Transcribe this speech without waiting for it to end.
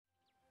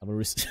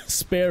I'll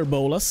spare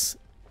Bolas.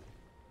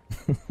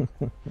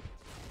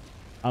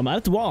 I'm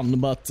at 1,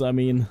 but I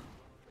mean,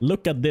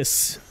 look at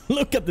this.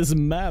 Look at this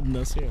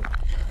madness here.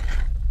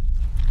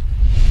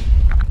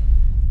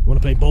 You wanna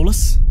play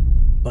Bolas?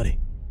 Buddy,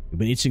 you've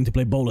been itching to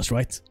play Bolas,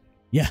 right?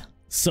 Yeah,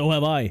 so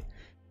have I.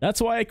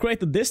 That's why I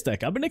created this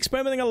deck. I've been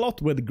experimenting a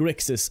lot with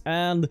Grixis,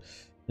 and it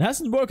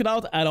hasn't worked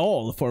out at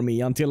all for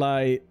me until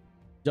I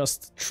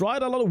just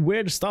tried a lot of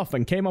weird stuff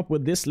and came up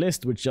with this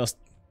list, which just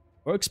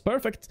works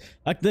perfect.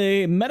 Like,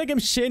 the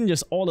metagame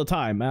changes all the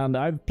time, and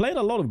I've played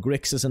a lot of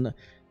Grixis, and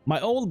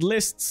my old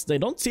lists, they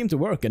don't seem to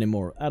work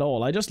anymore at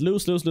all. I just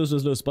lose.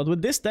 But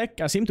with this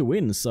deck, I seem to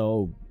win,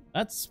 so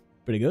that's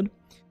pretty good.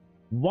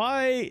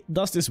 Why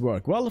does this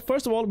work? Well,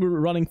 first of all, we're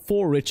running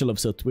 4 Ritual of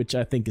Soot, which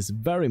I think is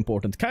very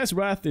important. Kai's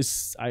Wrath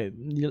is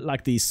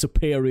like the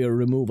superior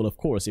removal, of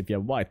course, if you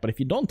have white. But if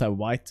you don't have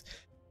white,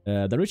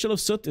 the Ritual of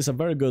Soot is a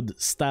very good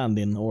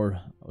stand-in, or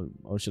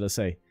should I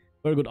say,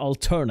 very good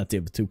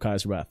alternative to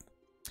Kai's Wrath.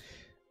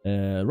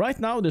 Right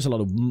now, there's a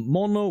lot of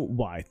mono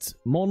white,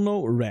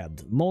 mono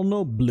red,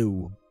 mono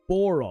blue,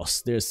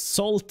 Boros, there's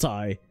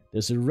Sultai,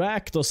 there's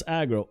Rakdos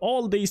aggro.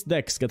 All these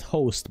decks get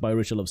hosted by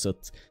Ritual of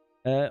Soot.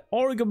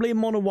 Arguably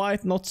mono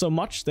white, not so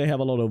much. They have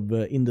a lot of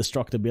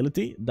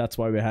indestructibility. That's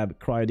why we have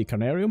Cry the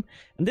Carnarium.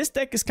 And this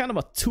deck is kind of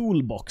a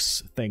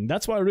toolbox thing.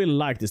 That's why I really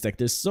like this deck.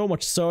 There's so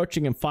much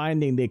searching and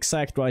finding the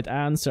exact right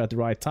answer at the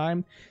right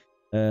time.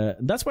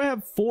 That's why I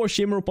have 4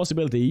 Shimmer of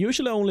Possibility. You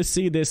usually only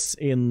see this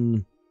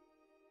in...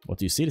 What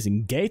do you see this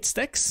in? Gate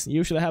decks? You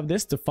usually have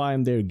this to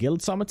find their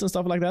guild summits and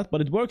stuff like that, but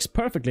it works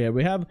perfectly here.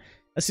 We have,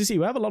 as you see,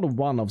 we have a lot of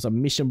one-offs, a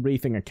mission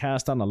briefing, a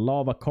cast down, a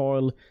lava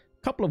coil,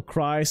 a couple of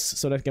cries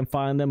so that you can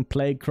find them,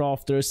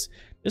 Plaguecrafters.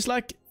 There's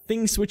like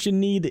things which you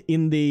need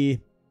in the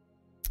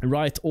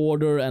right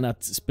order and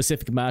at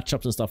specific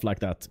matchups and stuff like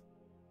that.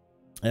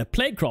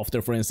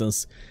 Plaguecrafter, for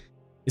instance,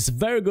 is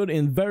very good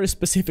in very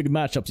specific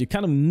matchups. You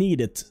kind of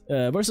need it.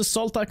 Versus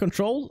Sultai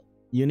Control,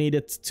 you need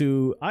it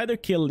to either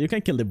kill... You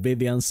can kill the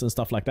Vivians and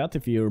stuff like that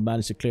if you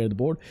manage to clear the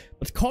board.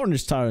 But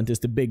Carnage Tyrant is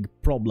the big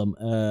problem.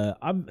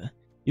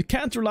 You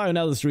can't rely on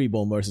Eldest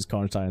Reborn versus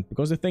Carnage Tyrant,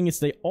 because the thing is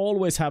they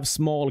always have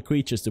small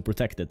creatures to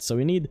protect it. So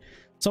you need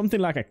something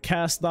like a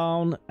cast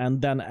down,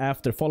 and then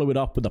after follow it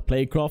up with a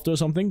Plaguecrafter or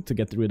something to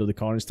get rid of the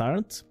Carnage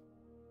Tyrant.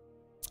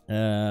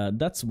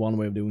 That's one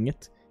way of doing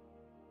it.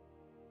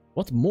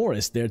 What more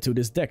is there to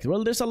this deck?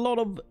 Well, there's a lot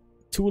of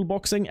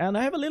toolboxing, and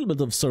I have a little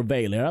bit of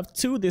Surveil here. I have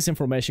 2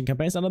 Disinformation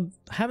campaigns, and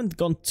I haven't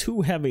gone too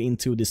heavy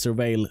into the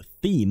Surveil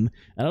theme,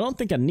 and I don't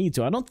think I need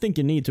to. I don't think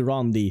you need to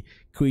run the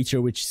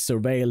creature which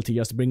Surveil to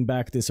just bring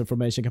back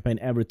Disinformation campaign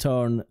every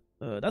turn.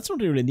 That's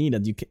not really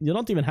needed. You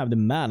don't even have the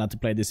mana to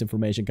play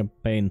Disinformation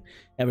campaign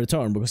every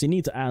turn, because you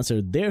need to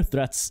answer their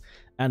threats,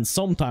 and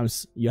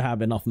sometimes you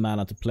have enough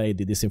mana to play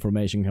the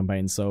Disinformation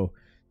campaign, so...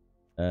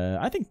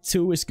 I think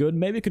 2 is good.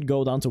 Maybe it could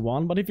go down to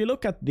 1, but if you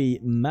look at the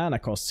mana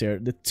costs here,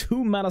 the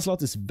 2 mana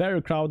slot is very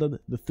crowded,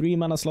 the 3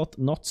 mana slot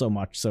not so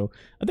much, so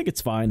I think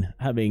it's fine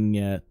having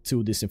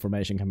 2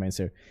 Disinformation campaigns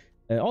here.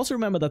 Also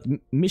remember that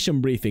mission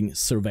briefing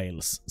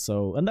surveils,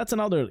 so, and that's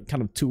another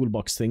kind of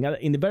toolbox thing.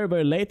 In the very,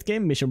 very late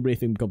game, mission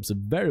briefing becomes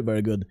very,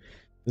 very good,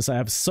 since I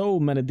have so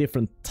many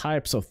different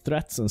types of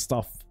threats and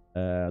stuff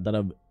that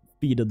I've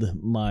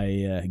feeded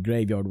my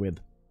graveyard with.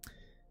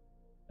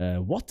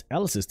 What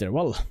else is there?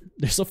 Well,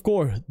 there's of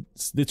course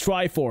the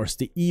Triforce,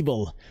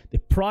 the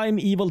prime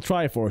evil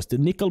Triforce, the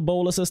Nicol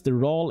Bolases, the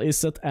Ral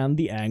Izzet, and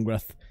the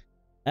Angrath.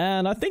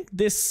 And I think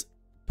this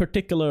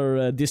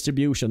particular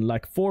distribution,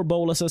 like 4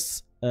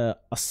 Bolases, a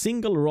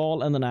single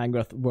Ral and an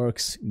Angrath,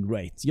 works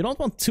great. You don't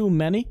want too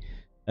many,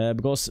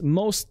 because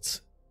most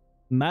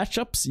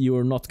matchups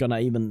you're not gonna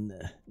even,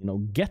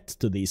 get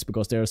to these,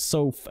 because they're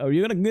so...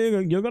 you're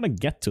gonna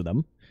get to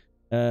them.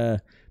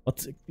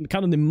 But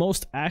kind of the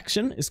most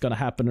action is gonna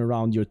happen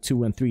around your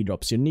 2 and 3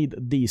 drops. You need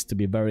these to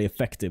be very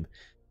effective.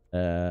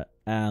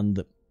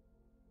 And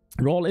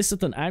Ral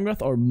Izzet and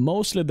Angrath are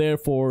mostly there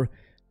for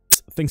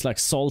things like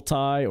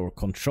Sultai or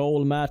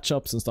control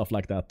matchups and stuff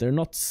like that. They're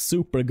not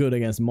super good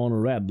against mono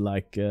red.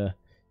 Like, you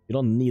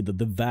don't need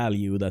the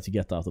value that you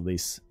get out of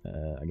these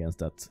against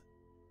that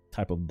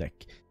type of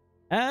deck.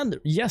 And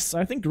yes,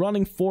 I think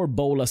running 4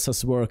 Bolas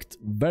has worked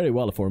very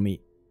well for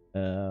me.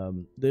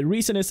 The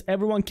reason is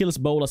everyone kills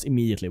Bolas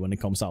immediately when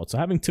it comes out, so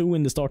having 2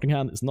 in the starting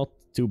hand is not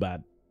too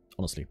bad,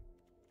 honestly.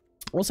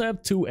 Also, I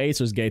have 2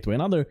 Azor's Gateway,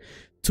 another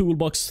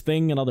toolbox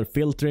thing, another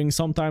filtering.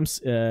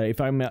 Sometimes, if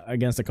I'm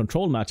against a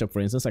control matchup, for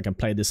instance, I can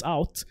play this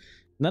out.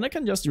 And then I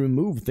can just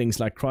remove things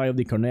like Cry of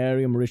the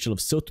Carnarium, Ritual of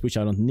Soot, which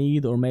I don't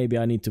need, or maybe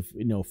I need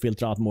to,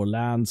 filter out more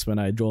lands when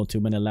I draw too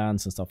many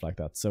lands and stuff like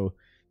that. So,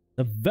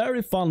 a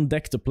very fun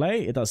deck to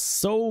play. It has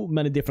so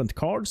many different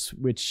cards,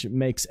 which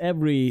makes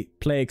every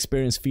play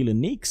experience feel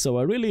unique. So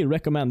I really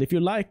recommend, if you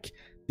like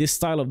this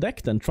style of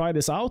deck, then try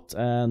this out,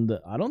 and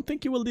I don't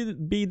think you will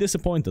be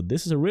disappointed.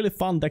 This is a really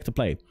fun deck to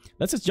play.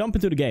 Let's just jump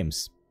into the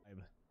games.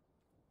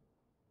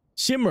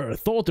 Shimmer,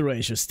 Thought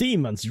Erasure,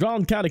 Steamans,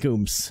 Drowned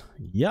Catacombs.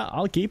 Yeah,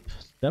 I'll keep.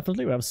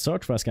 Definitely. We have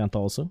Search for Azcanta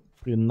also.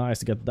 Pretty nice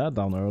to get that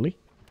down early.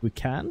 We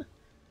can.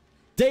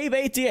 Dave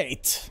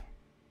 88.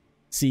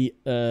 See,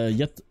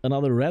 yet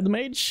another red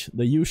mage.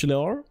 They usually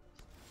are.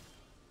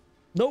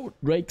 No,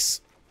 Drakes.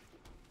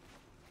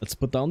 Let's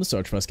put down the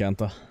search for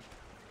Azcanta.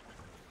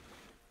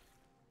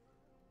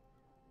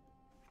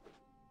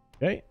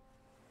 Okay.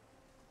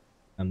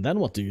 And then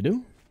what do you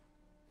do?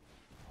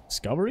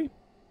 Discovery?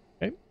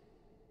 Okay.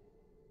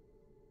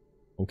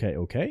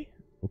 Okay.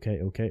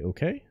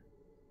 I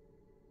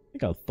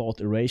think I'll Thought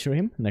Erasure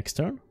him next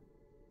turn.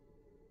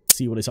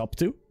 See what he's up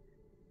to.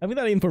 I think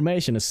that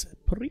information is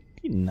pretty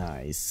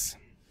nice.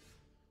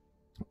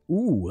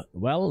 Ooh,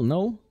 well,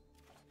 no.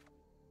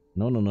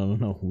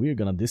 No. We're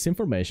gonna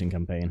Disinformation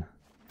Campaign.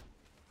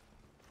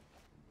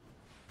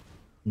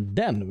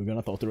 Then we're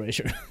gonna Thought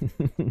Erasure.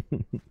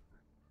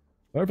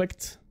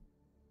 Perfect.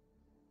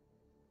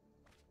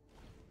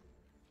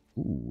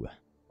 Ooh,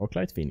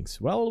 Orclight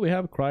Phoenix. Well, we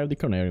have Cry of the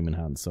Carnarium in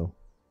hand, so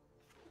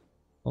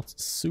not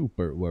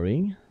super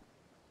worrying.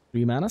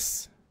 3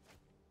 manas.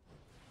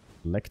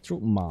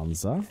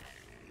 Electromancer.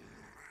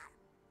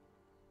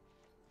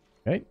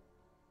 Okay.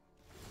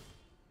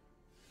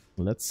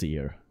 Let's see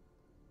here.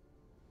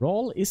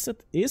 Roll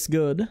Izzet is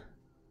good.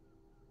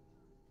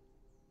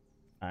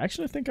 I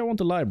actually think I want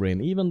a library,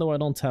 and even though I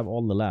don't have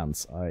all the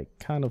lands, I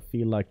kind of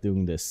feel like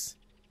doing this.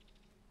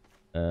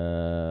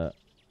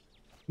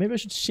 Maybe I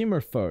should Shimmer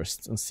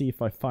first and see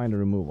if I find a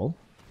removal.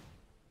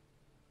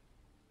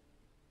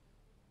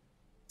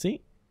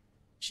 See?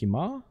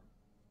 Shima?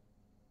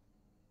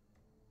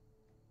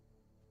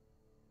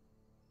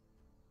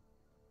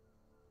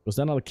 Because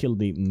then I'll kill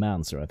the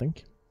Mancer, I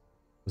think.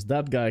 Because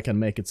that guy can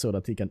make it so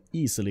that he can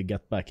easily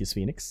get back his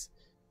Phoenix.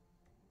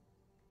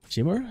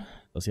 Shimmer?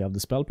 Does he have the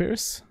Spell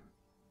Pierce?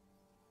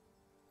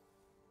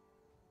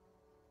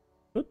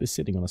 Could be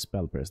sitting on a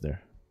Spell Pierce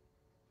there.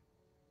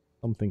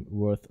 Something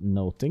worth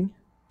noting.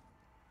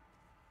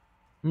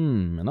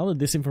 Another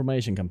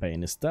Disinformation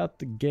Campaign. Is that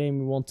the game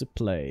we want to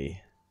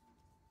play?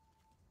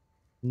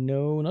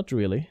 No, not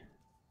really.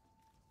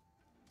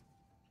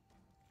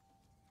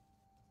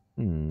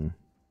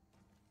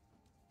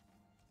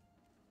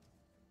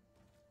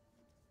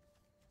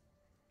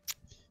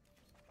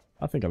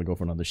 I think I'll go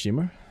for another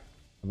Shimmer.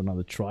 Have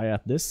another try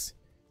at this.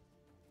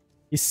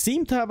 He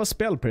seemed to have a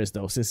Spell Pierce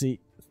though, since he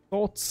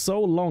thought so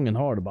long and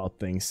hard about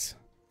things.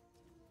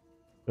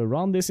 So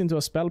run this into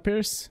a Spell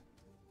Pierce.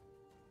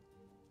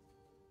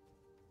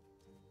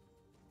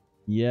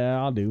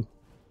 Yeah, I'll do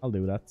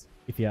that,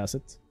 if he has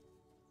it.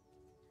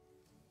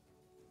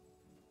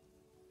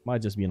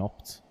 Might just be an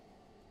opt.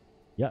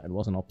 Yeah, it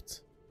was an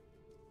opt.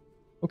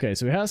 Okay,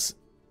 so he has...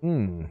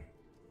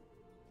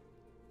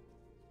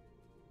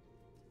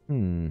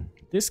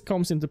 This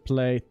comes into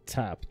play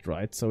tapped,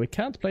 right? So we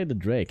can't play the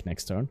Drake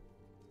next turn.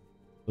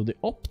 So the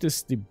opt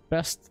is the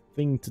best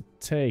thing to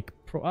take.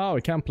 Oh,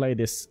 we can't play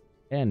this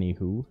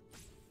anywho.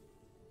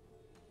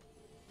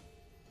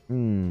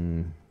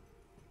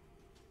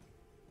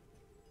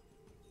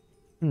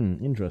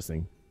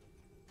 Interesting.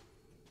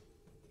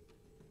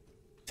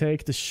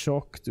 Take the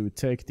shock, do we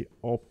take the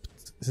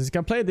opt? Since you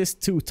can play this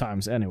 2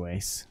 times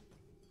anyways.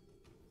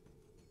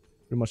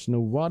 Pretty much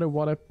no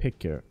water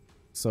pick here.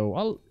 So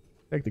I'll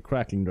take the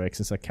Crackling Drake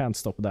since I can't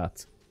stop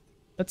that.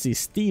 Let's see,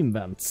 Steam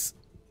Vents.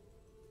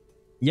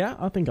 Yeah,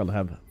 I think I'll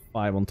have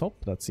 5 on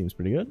top. That seems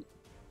pretty good.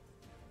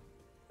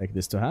 Take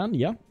this to hand.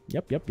 Yeah,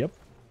 yep.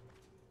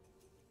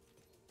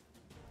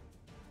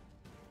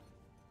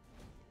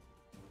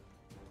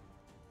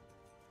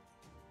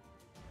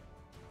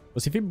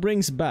 Because if he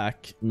brings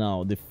back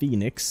now the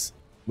Phoenix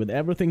with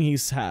everything he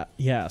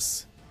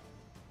has,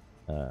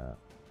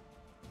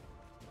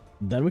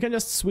 then we can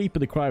just sweep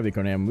the Cry of the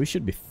Carnarium. We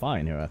should be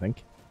fine here, I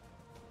think.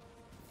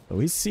 So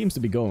he seems to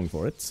be going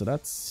for it, so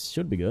that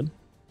should be good.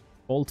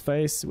 Bolt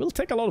Face will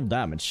take a lot of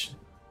damage.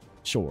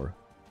 Sure.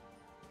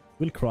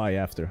 We'll cry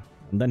after,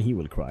 and then he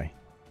will cry.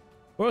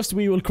 First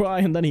we will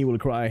cry, and then he will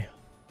cry.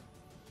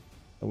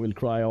 And we'll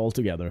cry all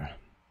together.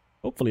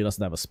 Hopefully he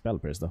doesn't have a Spell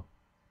Pierce though.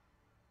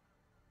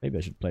 Maybe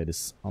I should play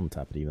this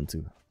untapped even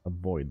to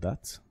avoid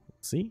that.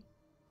 Let's see.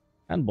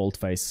 And Bolt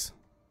Face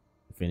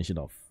to finish it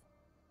off.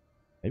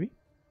 Maybe?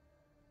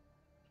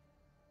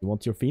 You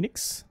want your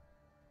Phoenix?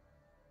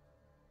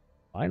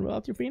 Fine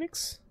without your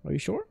Phoenix? Are you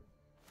sure?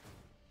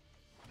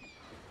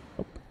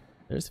 Oh,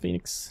 there's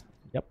Phoenix.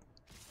 Yep.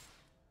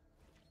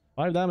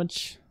 5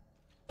 damage.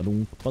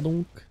 Badunk,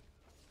 badunk.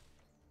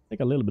 Take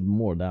a little bit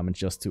more damage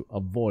just to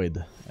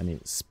avoid any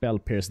Spell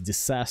Pierce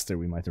disaster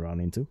we might run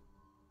into.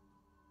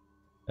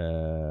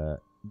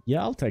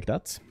 Yeah, I'll take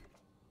that.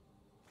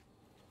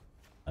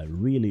 I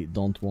really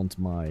don't want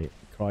my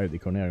Cry of the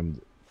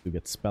Carnarium to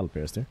get Spell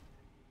Pierced here.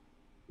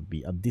 It would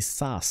be a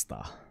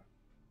disaster.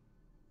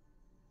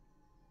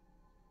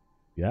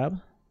 You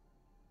have?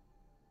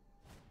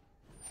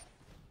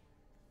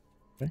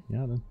 Okay,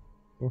 yeah then.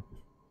 Sure.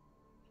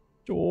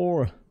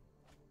 Sure!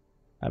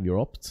 Have your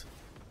opt.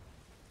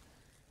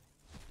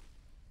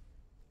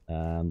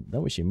 And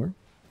then we Shimmer.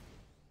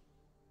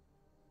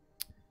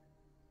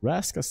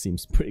 Vraska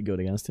seems pretty good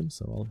against him,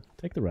 so I'll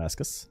take the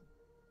Vraskas.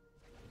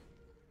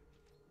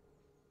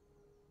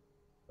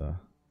 A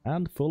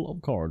handful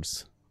of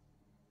cards.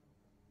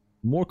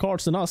 More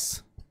cards than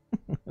us.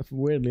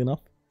 Weirdly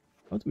enough.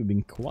 But we've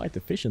been quite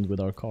efficient with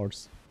our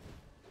cards.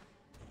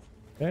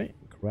 Okay,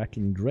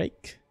 Crackling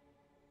Drake.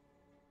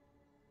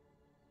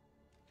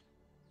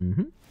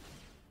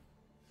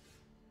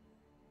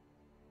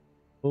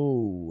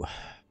 Oh,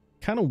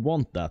 kind of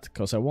want that,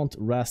 because I want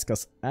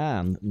Vraska's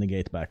and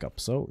Negate backup.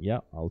 So, yeah,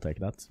 I'll take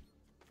that.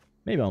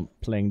 Maybe I'm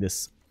playing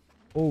this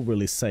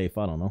overly safe,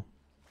 I don't know.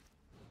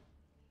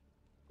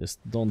 Just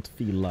don't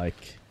feel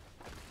like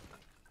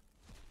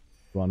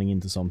running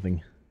into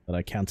something that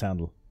I can't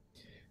handle.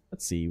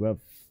 Let's see, we have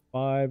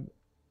 5.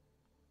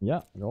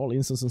 Yeah, they're all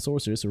instants and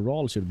sorceries, so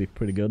roll should be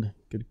pretty good.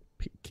 Could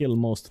kill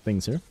most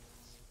things here.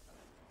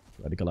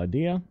 Radical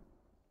idea.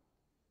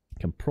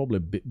 Can probably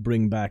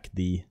bring back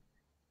the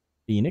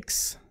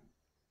Phoenix.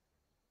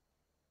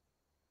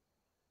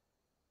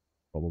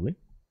 Probably.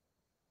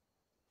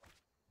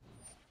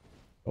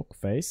 Rock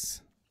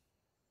face.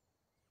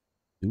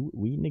 Do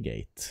we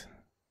negate?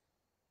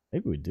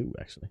 Maybe we do,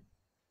 actually.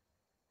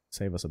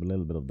 Save us a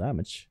little bit of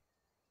damage.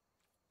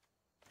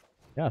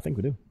 Yeah, I think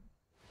we do.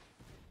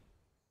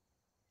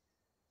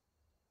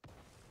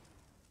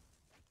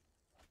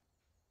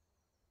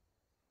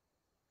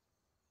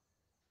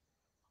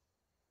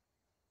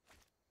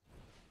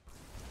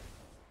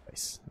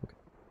 Nice. Okay.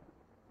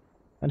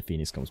 And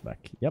Phoenix comes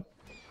back. Yep.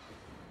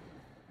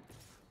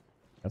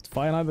 Have to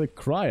find another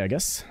cry, I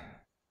guess.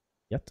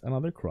 Yet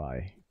another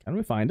cry. Can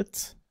we find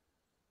it?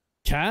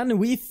 Can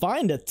we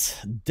find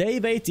it?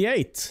 Dave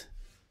 88.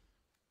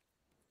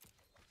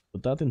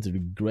 Put that into the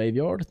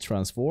graveyard.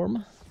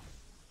 Transform.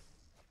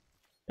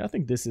 Yeah, I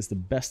think this is the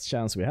best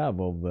chance we have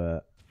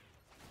of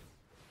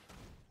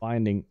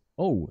finding...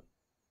 Oh!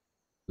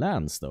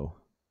 Lands, though.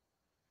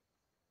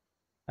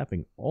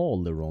 Tapping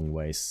all the wrong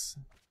ways.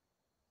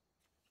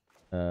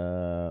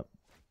 Yeah,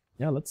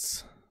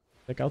 let's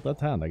check out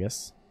that hand, I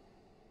guess.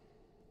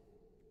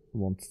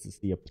 Want to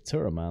see a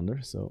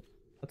Pteramander, so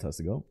that has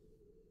to go.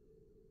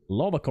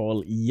 Lava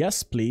Coil,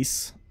 yes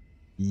please.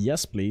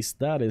 Yes please,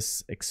 that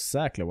is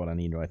exactly what I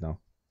need right now.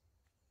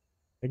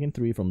 Taking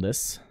 3 from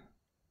this.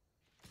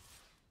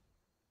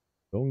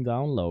 Going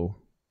down low.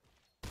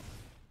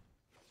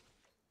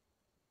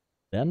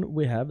 Then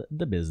we have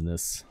the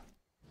business.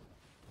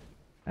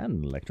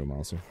 And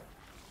Electromancer.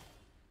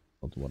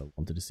 Not what I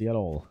wanted to see at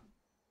all.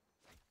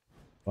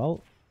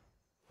 Well,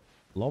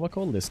 Lava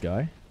Coil this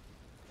guy.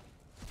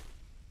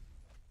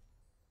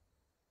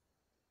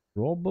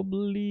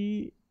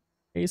 Probably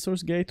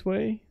Azor's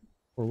Gateway?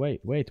 Or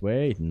wait.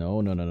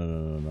 No.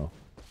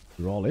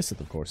 Draw Izzet,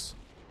 of course.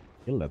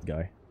 Kill that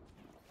guy.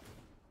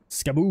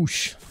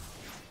 Skaboosh!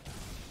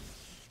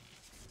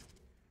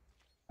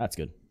 That's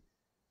good.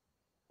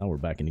 Now we're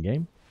back in the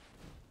game.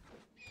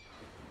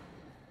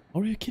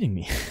 Are you kidding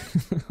me?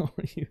 Are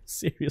you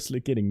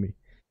seriously kidding me?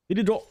 Did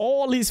he draw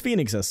all his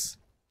Phoenixes?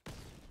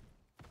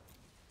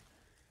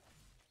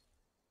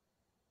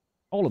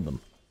 All of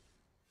them.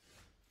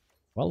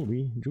 Well,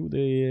 we drew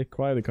the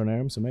Cry of the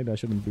Carnarium, so maybe I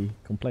shouldn't be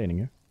complaining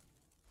here.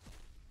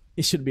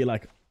 It should be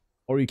like,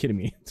 are you kidding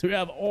me? Do we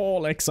have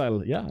all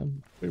exile? Yeah, I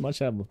pretty much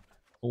have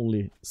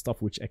only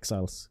stuff which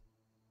exiles.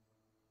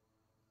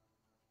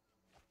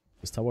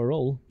 Just how I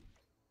roll.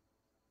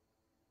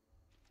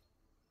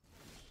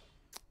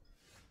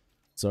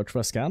 Search for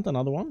Azcanta,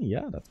 another one?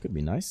 Yeah, that could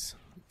be nice.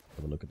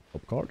 Have a look at the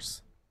top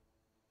cards.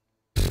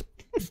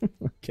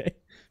 Okay.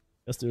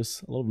 Guess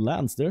there's a lot of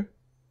lands there.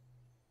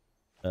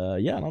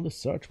 Yeah, another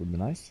search would be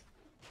nice.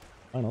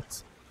 Why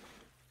not?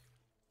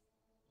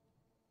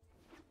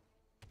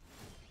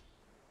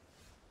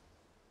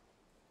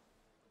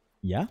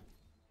 Yeah.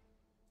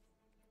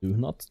 Do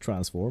not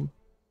transform.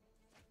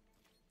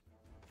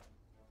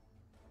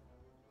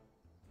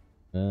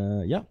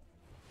 Yeah.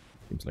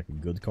 Seems like a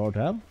good card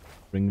to have.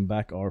 Bring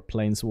back our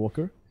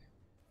Planeswalker.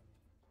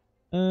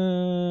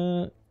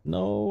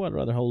 No, I'd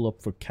rather hold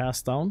up for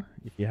cast down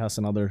if he has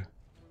another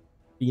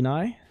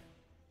Phenai.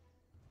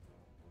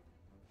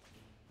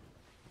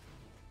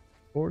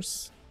 Of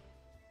course.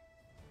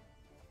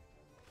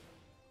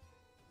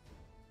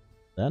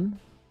 Then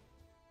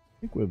I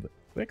think we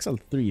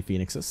exiled 3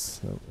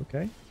 Phoenixes. So,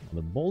 okay.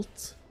 Another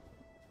Bolt.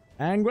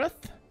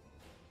 Angrath.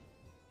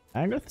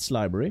 Angrath's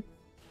library.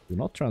 Do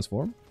not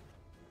transform.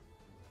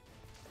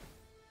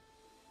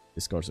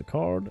 Discards a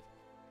card.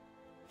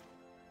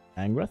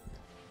 Angrath.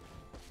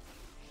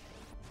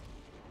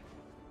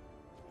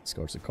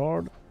 Discards a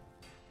card.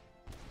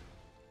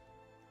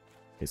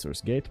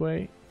 Azor's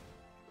Gateway.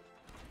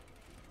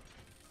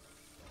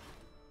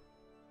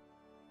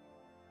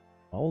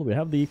 Well, we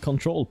have the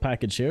control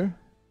package here.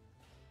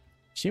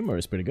 Shimmer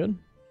is pretty good.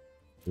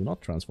 Do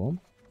not transform.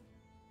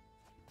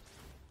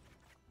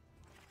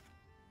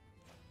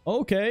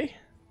 Okay.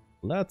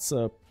 That's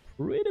a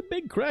pretty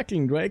big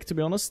Crackling Drake, to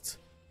be honest.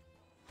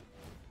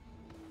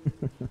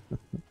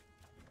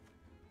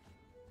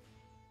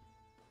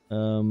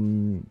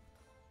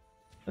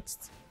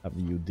 Let's have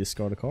you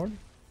discard a card.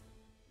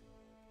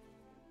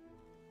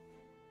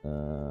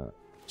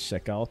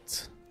 Check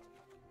out.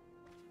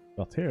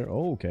 Got here.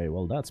 Oh, okay,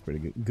 well that's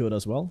pretty good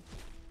as well.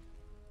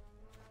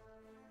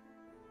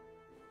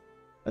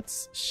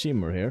 Let's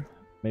shimmer here.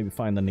 Maybe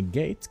find a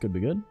negate, could be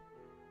good.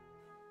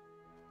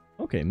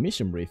 Okay,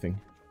 mission briefing.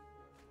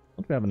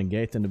 Don't we have a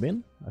negate in the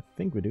bin? I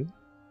think we do.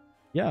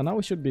 Yeah, now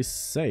we should be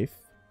safe,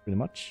 pretty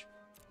much.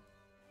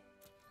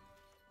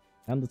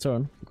 And the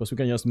turn, because we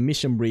can just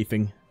mission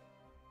briefing.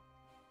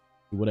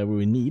 Do whatever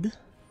we need.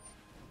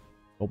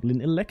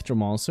 Goblin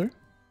Electromancer.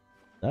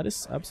 That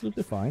is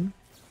absolutely fine.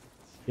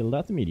 Kill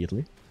that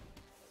immediately.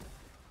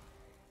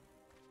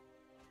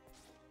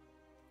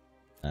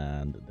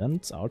 And then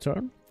it's our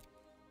turn.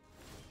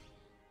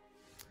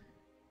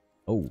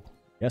 Oh,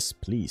 yes,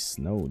 please.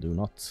 No, do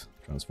not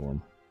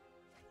transform.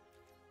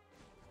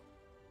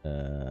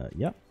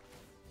 Yeah.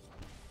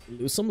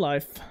 Lose some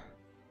life.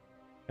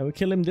 Can we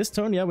kill him this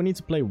turn? Yeah, we need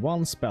to play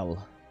one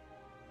spell.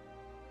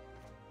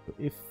 So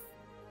if...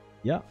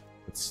 Yeah,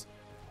 let's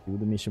do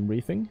the mission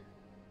briefing.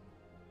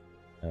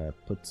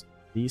 Put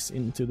these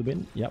into the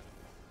bin. Yep.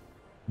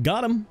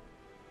 Got him!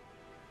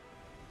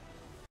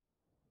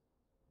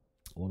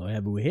 What do I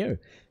have over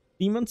here?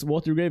 Demons,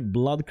 Watery Grave,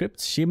 Blood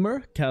Crypt,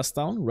 Shimmer, Cast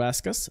Down,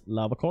 Vraska,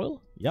 Lava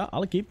Coil. Yeah,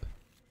 I'll keep.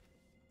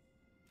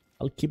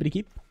 I'll keep it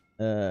keep.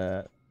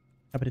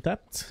 Tappity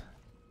tapped.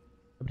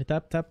 Tappity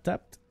tap tap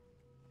tapped.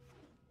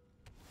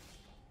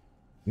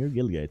 Dimir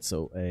Guildgate,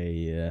 so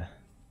a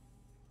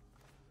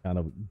kind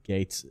of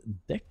gate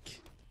deck.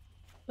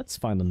 Let's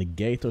find a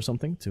negate or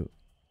something to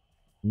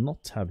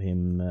not have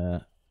him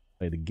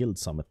play the Guild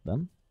Summit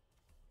then.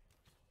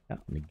 Yeah,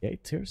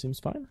 negate here seems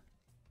fine.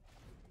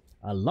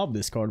 I love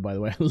this card, by the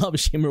way. I love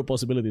Shimmer of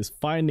Possibilities.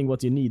 Finding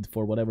what you need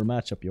for whatever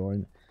matchup you're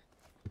in.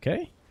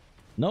 Okay.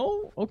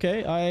 No?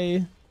 Okay,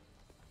 I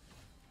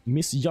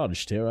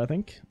misjudged here, I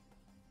think.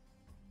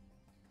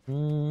 Yeah,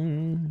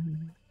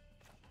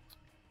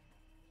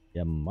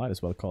 might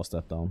as well cast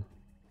that down.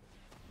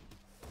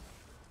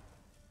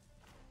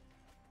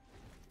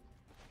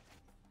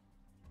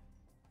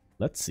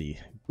 Let's see.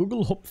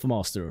 Google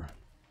Hopfmaster.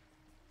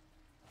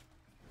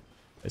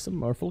 There's a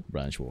Merfolk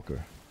Branchwalker.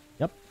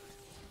 Yep.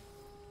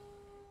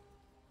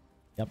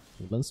 Yep,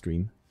 Woodland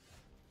Stream.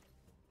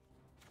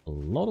 A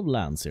lot of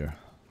lands here.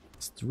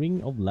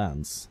 String of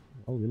lands.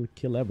 Well, we'll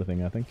kill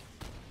everything, I think.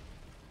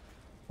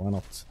 Why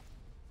not?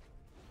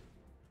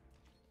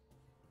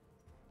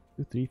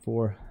 2, 3,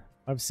 4,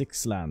 5,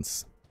 6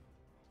 lands.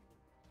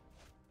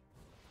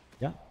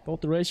 Yeah,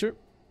 Thought Erasure.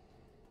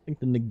 I think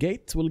the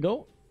negate will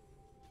go.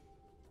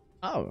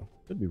 Oh,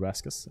 could be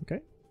Raskus,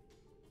 okay.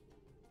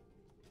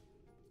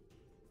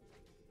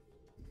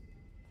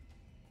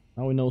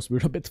 Now he knows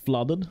we're a bit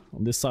flooded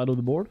on this side of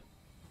the board.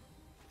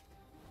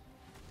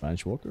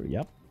 Branchwalker,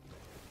 yep.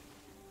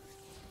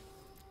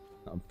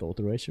 Thought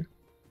Erasure.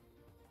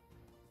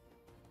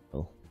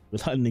 Well, will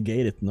I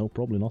negate it? No,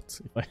 probably not.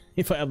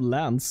 If I have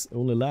lands,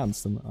 only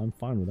lands, then I'm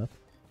fine with that.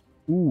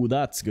 Ooh,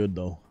 that's good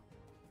though.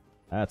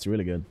 That's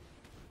really good.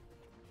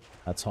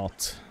 That's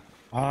hot.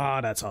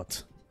 Ah, that's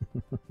hot.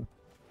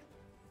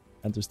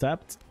 Enters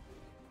tapped.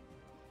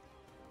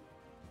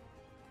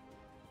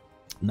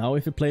 Now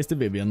if he plays the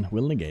Vivian,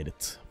 we'll negate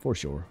it, for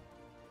sure.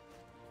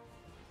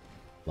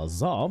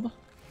 Lazav.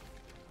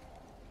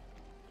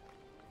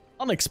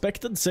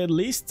 Unexpected, say the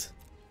least.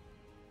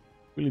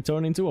 Will he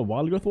turn into a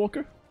Wildgrowth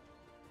Walker?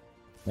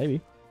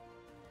 Maybe.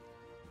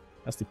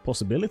 Has the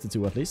possibility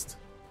to, at least.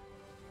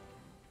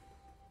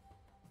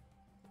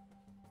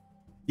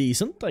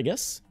 Decent, I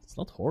guess. It's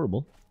not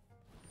horrible.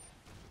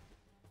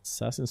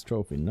 Assassin's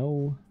Trophy,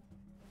 no.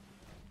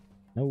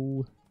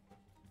 No.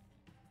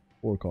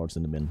 4 cards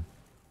in the bin.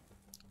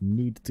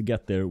 Need to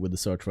get there with the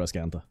search for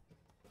Azcanta.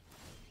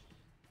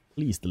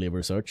 Please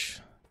deliver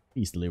search.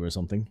 Please deliver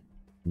something.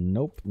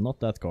 Nope, not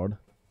that card.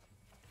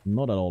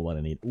 Not at all what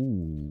I need.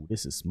 Ooh,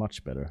 this is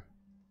much better.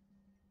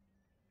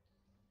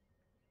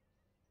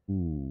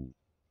 Ooh.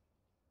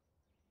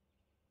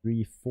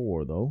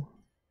 3-4 though.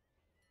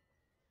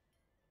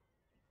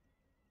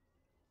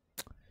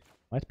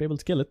 Might be able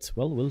to kill it.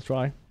 Well, we'll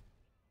try.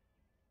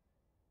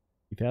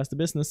 If he has the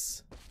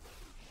business.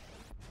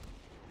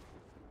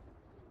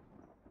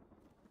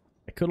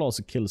 I could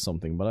also kill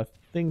something, but I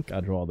think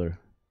I'd rather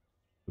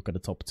look at the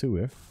top 2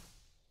 here.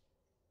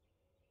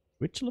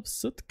 Ritual of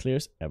Soot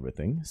clears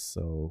everything,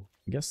 so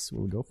I guess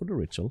we'll go for the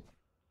Ritual.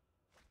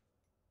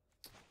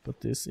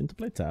 Put this into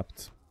play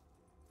tapped.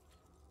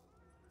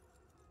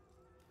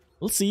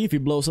 We'll see if he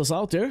blows us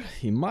out here.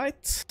 He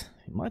might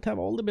have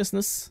all the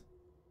business.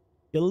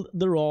 Kill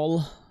the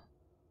roll.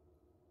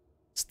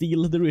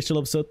 Steal the Ritual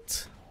of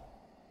Soot.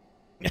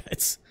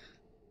 it's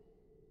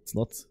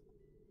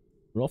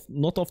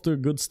not off to a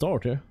good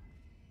start here.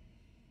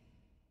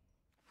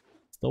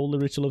 Stole the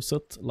Ritual of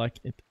Soot like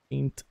it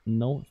ain't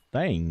no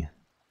thing.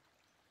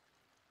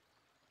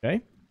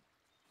 Okay.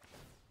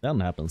 Then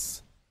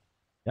happens.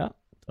 Yeah,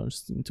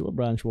 turns into a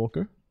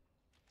Branchwalker.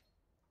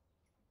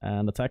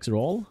 And attacks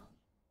roll.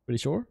 Pretty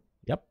sure.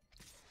 Yep.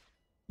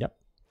 Yep.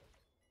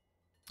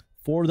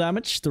 4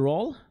 damage to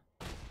roll.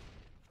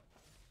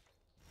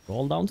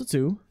 Roll down to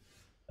 2.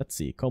 Let's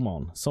see, come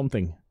on.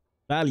 Something.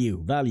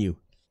 Value.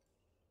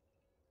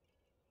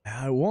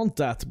 I want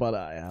that, but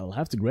I'll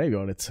have to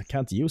graveyard it. I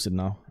can't use it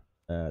now.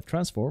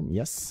 Transform,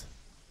 yes.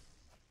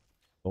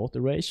 Thought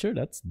Erasure,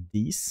 that's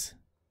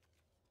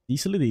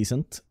easily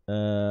decent.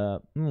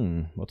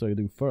 What do I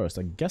do first?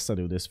 I guess I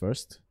do this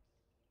first.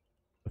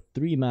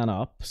 3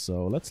 mana up,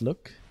 so let's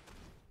look.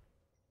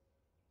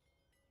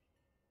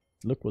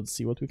 Let's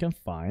see what we can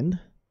find.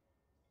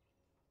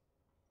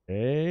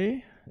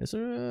 Okay,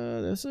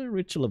 there's a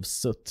Ritual of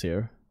Soot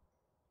here.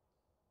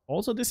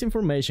 Also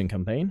Disinformation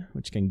Campaign,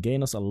 which can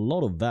gain us a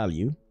lot of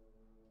value.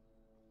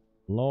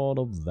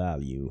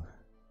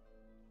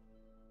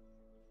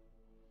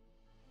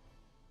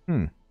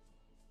 Yeah,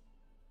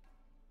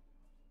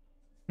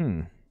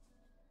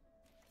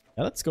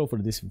 let's go for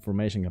the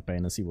Disinformation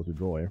Campaign and see what we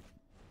draw here.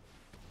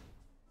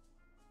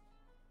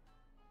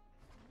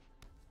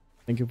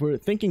 I think if we're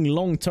thinking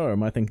long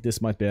term, I think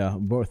this might be a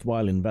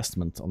worthwhile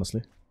investment,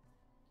 honestly.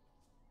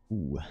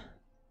 Ooh,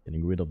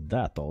 getting rid of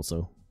that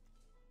also.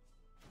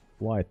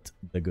 Quite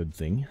the good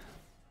thing.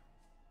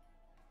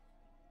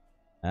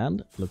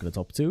 And look at the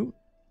top 2.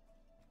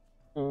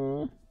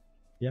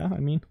 Yeah, I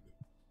mean,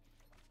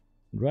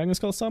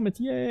 Dragonskull Summit,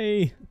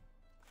 yay!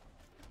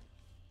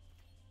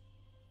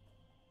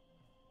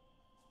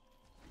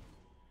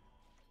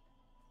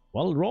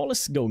 Well, Rawl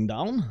is going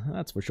down,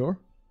 that's for sure.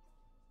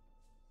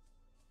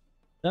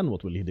 Then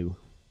what will he do?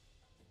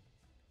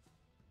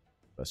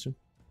 Question.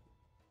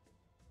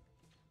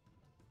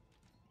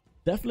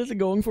 Definitely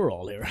going for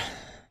Rawl here.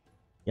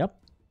 Yep.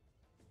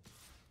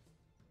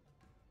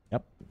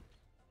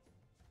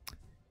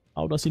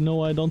 How does he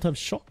know I don't have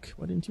shock?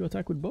 Why didn't you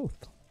attack with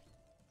both?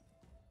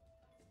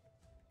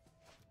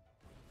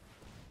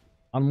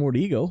 Unmoored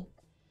Ego.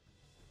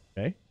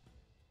 Okay.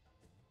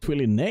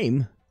 Twilly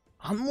name.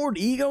 Unmoored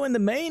Ego in the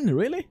main?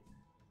 Really?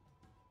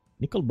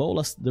 Nicol,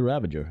 Bolas, the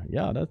Ravager.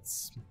 Yeah,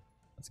 that's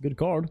a good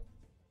card.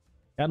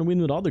 Can win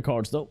with other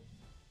cards though.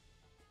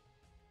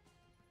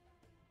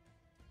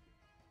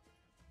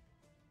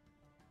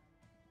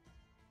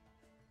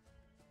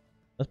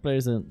 That player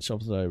is in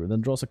Shop Driver, then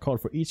draws a card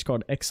for each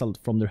card exiled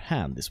from their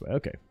hand this way.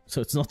 Okay,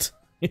 so it's not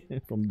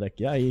from the deck.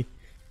 Yeah, he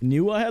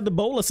knew I had the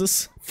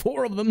Bolases.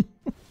 4 of them.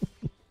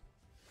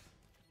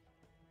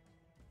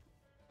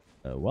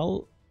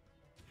 Well,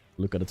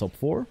 look at the top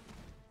 4.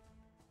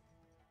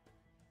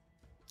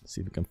 See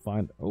if we can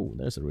find... Oh,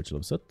 there's a Ritual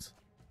of Soot.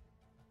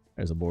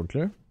 There's a board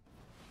clear.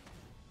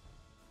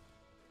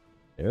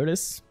 There it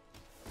is.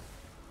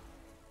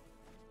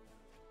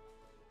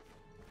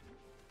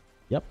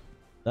 Yep,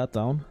 that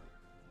down.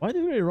 Why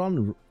do we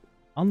run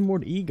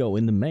Unmoored Ego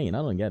in the main? I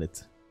don't get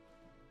it.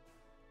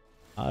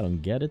 I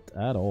don't get it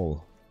at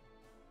all.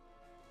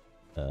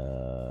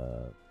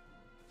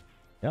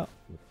 Yeah,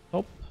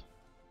 top.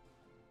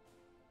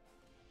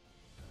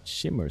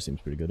 Shimmer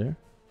seems pretty good here.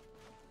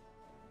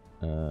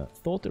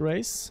 Thought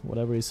Erase,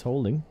 whatever he's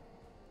holding.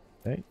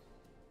 Okay.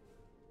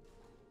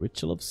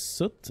 Ritual of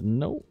Soot,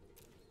 no.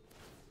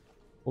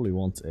 Only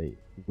want a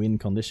win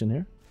condition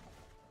here.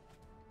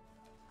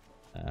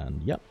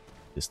 And yeah,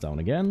 this down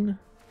again.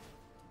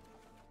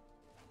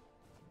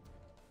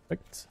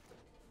 Perfect.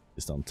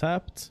 This down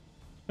tapped.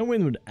 And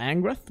win with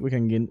Angrath. We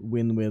can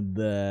win with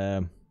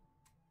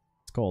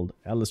it's called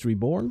Eldest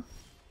Reborn.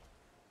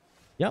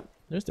 Yep,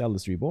 there's the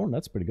Eldest Reborn.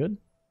 That's pretty good.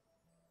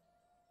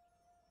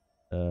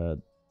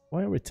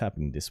 Why are we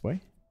tapping this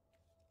way?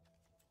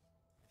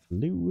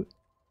 Blue.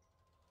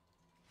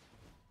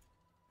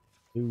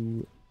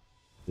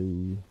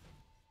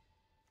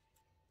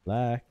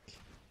 Black.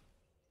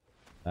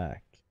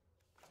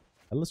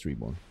 Eldest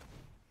Reborn.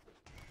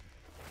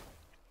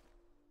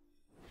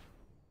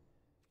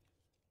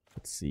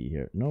 Let's see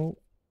here. No.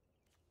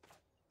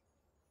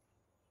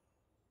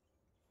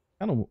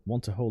 I don't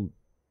want to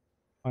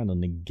find a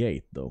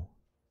negate though.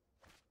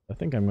 I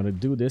think I'm gonna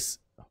do this.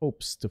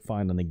 Hopes to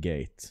find a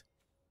negate.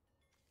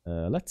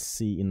 Let's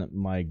see in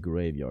my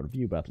graveyard.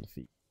 View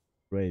battlefield.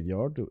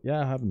 Graveyard.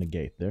 Yeah, I have a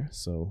negate there.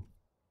 So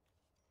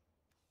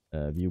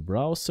view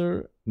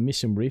browser.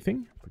 Mission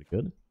briefing. Pretty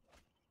good.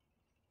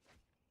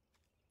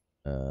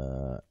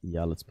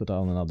 Yeah, let's put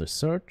on another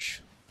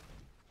search.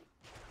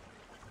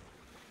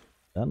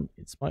 Then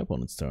it's my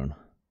opponent's turn.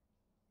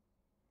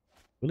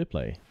 Will he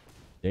play?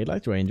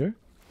 Daylight Ranger.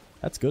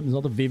 That's good. It's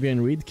not a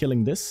Vivian Reed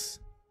killing this.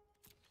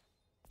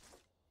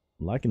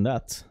 I'm liking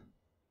that.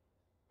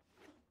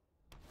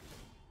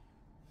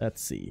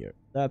 Let's see here.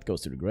 That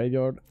goes to the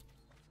graveyard.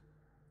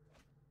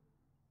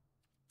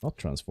 Not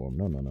transform.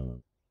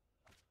 No.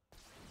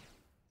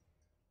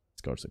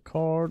 Discards a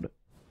card.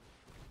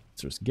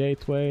 There's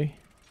Gateway.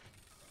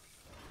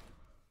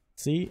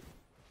 See.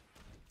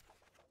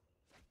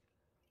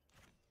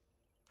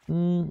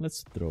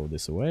 Let's throw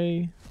this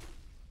away.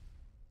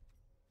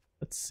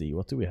 Let's see,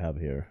 what do we have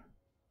here?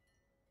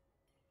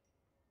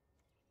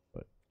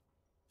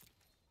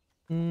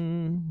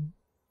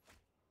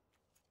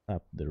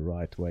 Tap the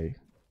right way.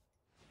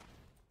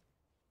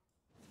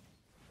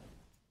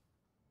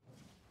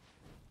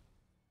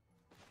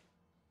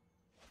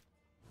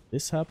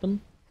 This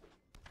happened.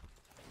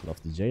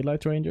 Love the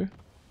Daylight Ranger.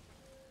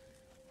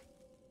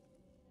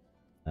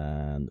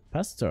 And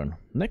pass the turn.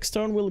 Next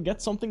turn we'll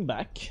get something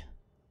back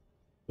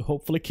to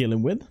hopefully kill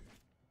him with.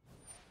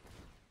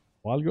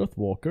 Wildgrowth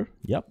Walker.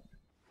 Yep.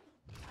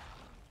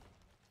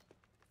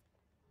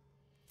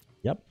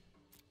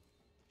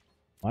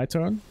 My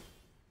turn.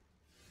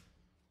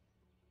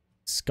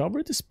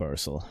 Discover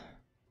Dispersal.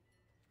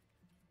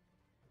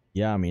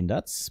 Yeah, I mean,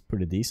 that's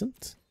pretty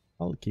decent.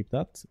 I'll keep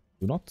that.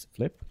 Do not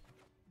flip.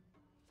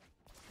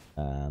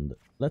 And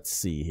let's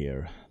see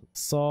here.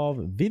 Solve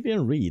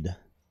Vivian Reed.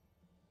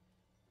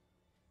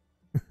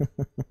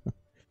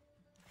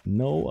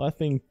 No, I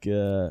think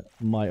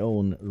my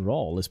own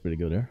roll is pretty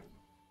good here.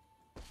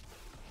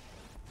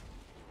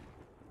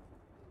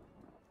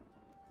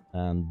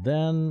 And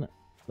then,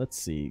 let's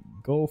see,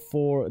 go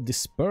for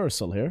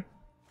Dispersal here.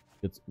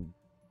 Get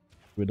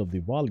rid of the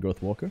Wild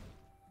Growth Walker.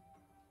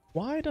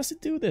 Why does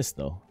it do this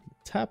though?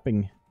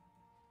 Tapping.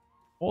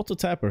 Auto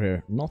tapper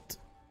here, not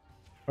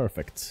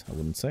perfect, I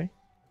wouldn't say.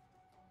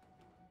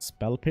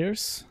 Spell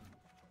Pierce.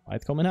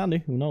 Might come in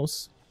handy, who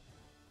knows.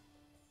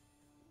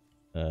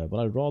 But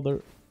I'd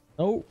rather...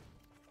 Oh!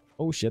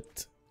 Oh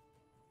shit.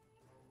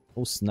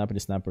 Oh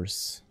snappity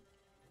snappers.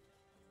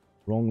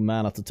 Wrong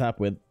mana to tap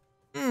with.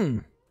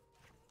 Now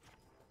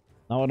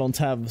I don't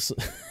have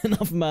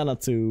enough mana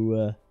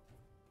to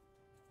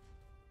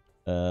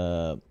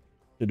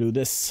do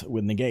this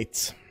with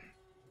Negate.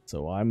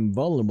 So I'm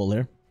vulnerable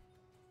here.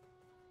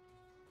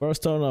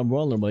 First turn I'm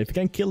vulnerable. If you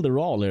can kill the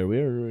Raw here,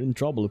 we're in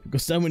trouble.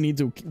 Because then we need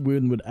to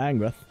win with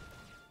Angrath.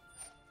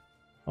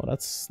 Oh,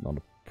 that's not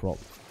a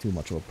too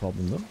much of a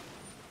problem though.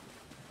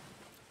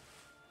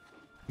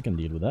 We can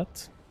deal with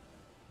that.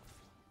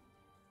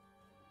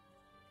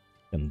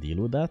 Can deal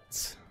with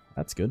that.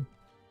 That's good.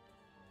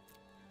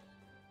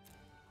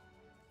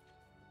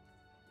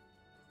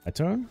 My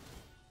turn.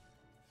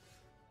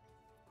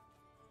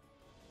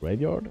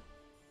 Graveyard.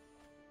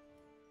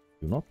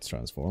 Do not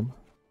transform.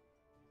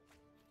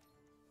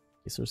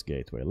 Izzet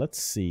Gateway.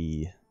 Let's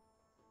see.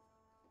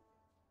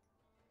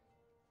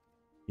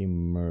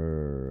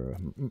 Shimmer.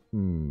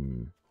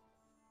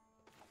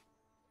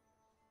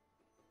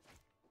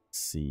 Let's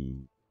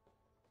see.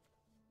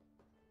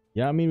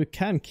 Yeah, I mean, we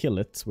can kill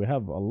it. We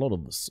have a lot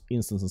of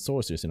instants and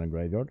sorceries in our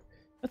graveyard.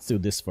 Let's do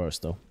this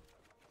first, though.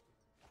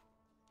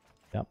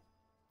 Yep.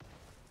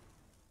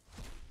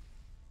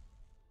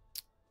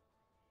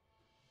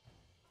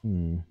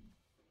 I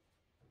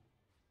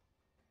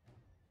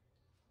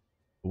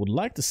would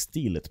like to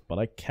steal it, but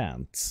I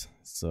can't.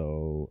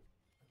 So...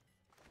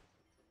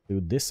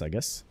 do this, I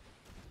guess.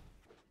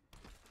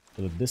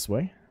 Do it this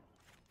way.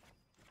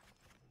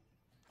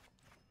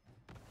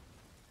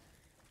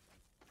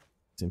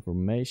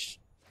 Disinformation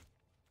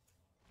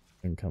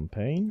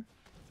Campaign.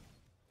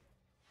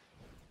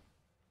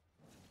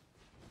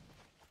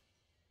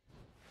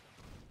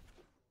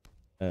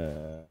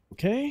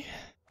 Okay.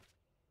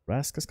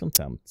 Vraska's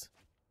Contempt.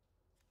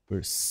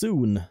 We're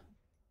soon.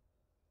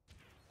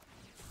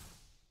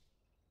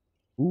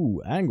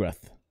 Ooh,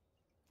 Angrath.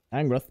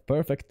 Angrath,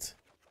 perfect.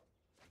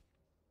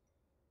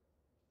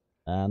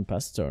 And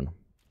pass the turn.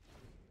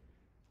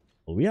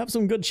 Well, we have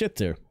some good shit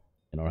here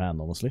in our hand,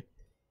 honestly.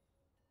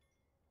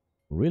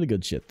 Really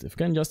good shit. If we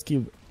can just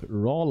keep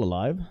Rawl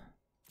alive.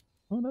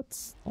 Oh,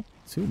 that's not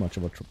too much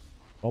of a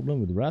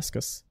problem with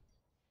Vraskas.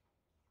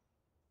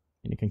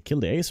 And you can kill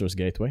the Azor's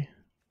Gateway.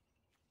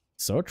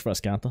 Search for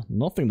Azcanta.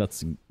 Nothing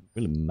that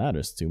really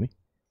matters to me.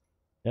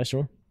 Yeah,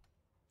 sure.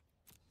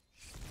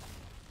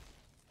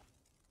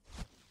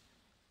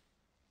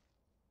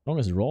 As long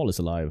as Rawl is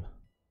alive,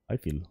 I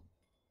feel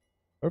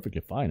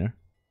perfectly fine here.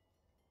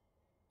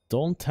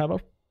 Don't have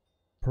a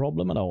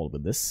problem at all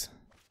with this.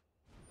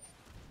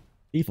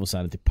 Thief of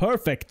Sanity.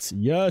 Perfect!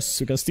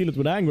 Yes! You can steal it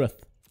with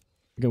Angrath.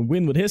 You can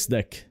win with his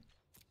deck.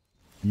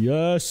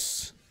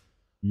 Yes!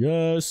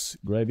 Yes!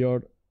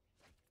 Graveyard.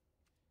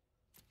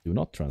 Do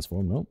not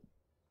transform, no.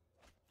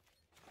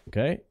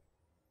 Okay.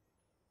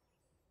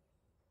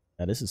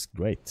 Yeah, this is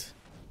great.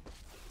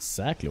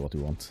 Exactly what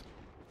we want.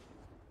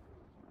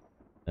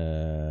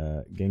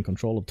 Gain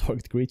control of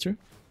target creature.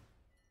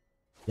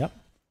 Yep.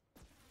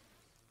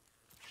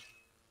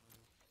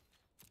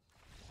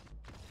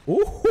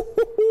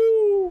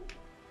 Ooh,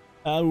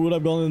 I would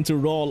have gone into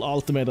Raw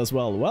Ultimate as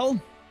well.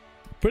 Well,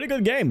 pretty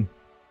good game.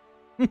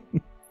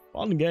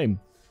 Fun game.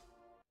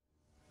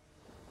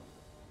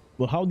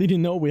 Well, how did you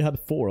know we had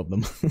 4 of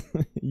them?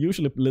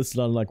 Usually listed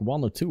on like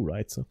 1 or 2,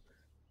 right? So,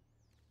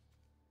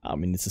 I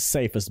mean, it's the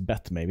safest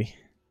bet, maybe.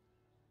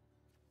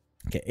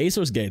 Okay,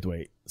 Azor's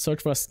Gateway.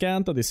 Search for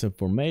Azcanta,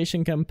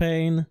 Disinformation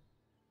Campaign.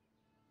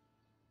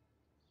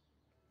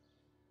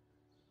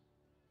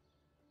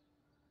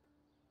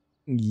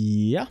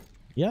 Yeah,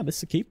 this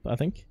is a keep, I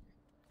think.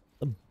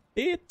 A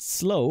bit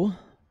slow.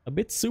 A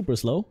bit super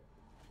slow.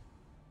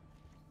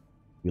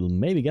 We'll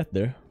maybe get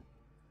there.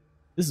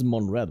 This is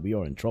Mon Red, we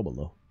are in trouble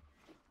though.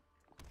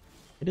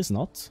 It is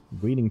not.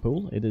 Breeding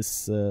Pool. It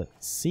is,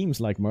 seems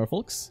like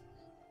Merfolk's.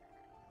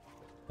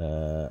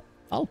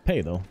 I'll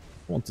pay though.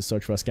 I want to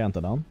search for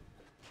Azcanta down.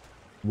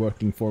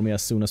 Working for me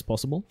as soon as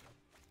possible.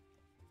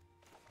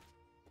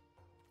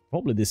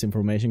 Probably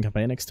Disinformation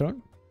Campaign next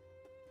turn.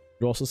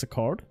 Draws us a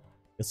card.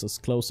 Gets us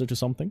closer to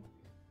something.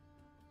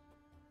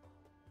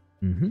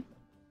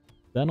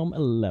 Venom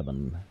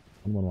 11.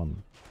 1/1/1.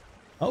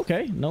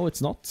 Okay, no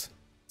it's not.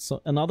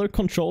 So another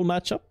control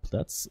matchup.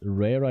 That's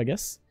rare, I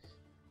guess.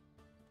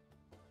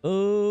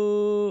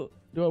 Do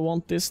I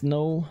want this?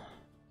 No.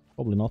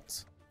 Probably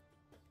not.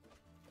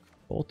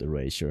 Thought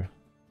Erasure.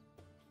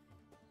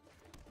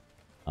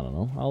 I don't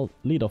know. I'll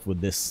lead off with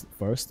this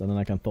first, and then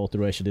I can Thought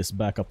Erasure this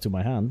back up to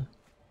my hand.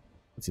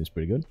 That seems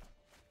pretty good.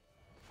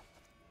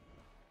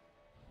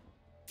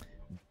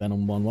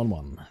 Venom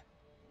 1/1/1.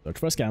 Search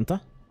for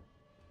Azcanta.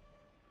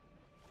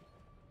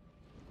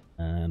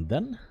 And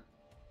then,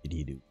 what did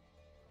he do?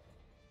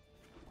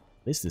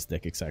 What is this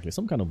deck exactly?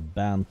 Some kind of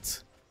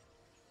banned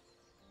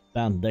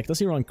deck. Does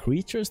he run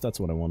creatures? That's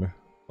what I wonder.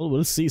 Well,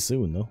 we'll see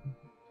soon, though.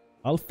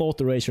 I'll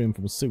Thought Erasure him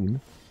from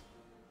soon.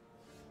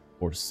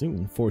 For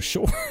soon? For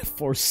sure.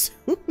 For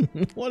soon?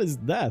 What is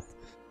that?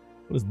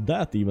 What is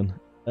that even?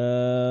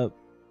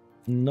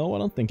 No, I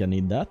don't think I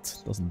need that.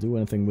 Doesn't do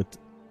anything with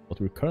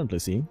what we're currently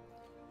seeing.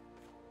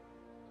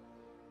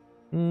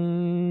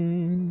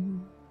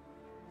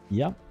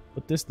 Yeah,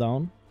 put this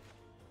down.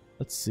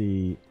 Let's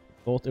see.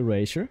 Thought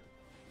Erasure.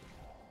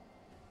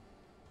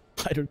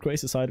 Hydroid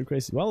Crisis, Hydroid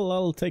Crisis. Well,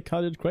 I'll take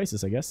Hydroid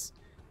Crisis, I guess.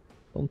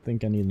 Don't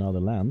think I need another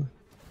land.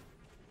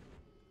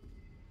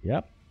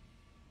 Yep.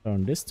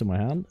 Turn this to my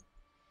hand.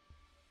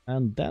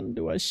 And then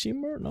do I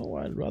Shimmer? No,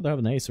 I'd rather have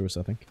an Azor,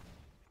 I think.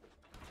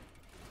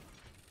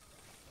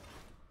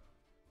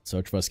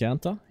 Search for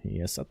Azcanta. He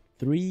is at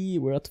 3,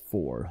 we're at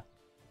 4.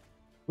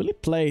 Will he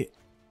play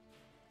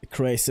the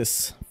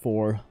Crisis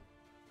for...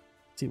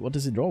 See, what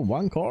does he draw?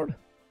 1 card?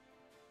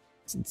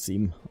 Doesn't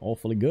seem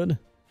awfully good.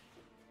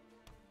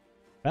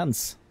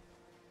 Depends.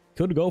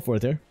 Could go for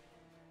it here.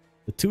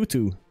 The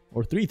 2/2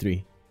 or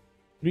 3/3.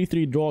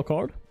 3/3 draw a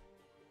card.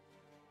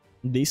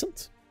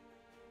 Decent.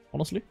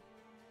 Honestly.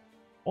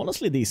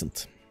 Honestly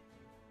decent.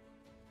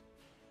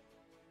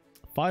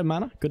 5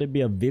 mana. Could it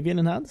be a Vivian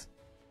in hand?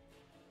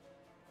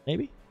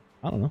 Maybe?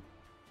 I don't know.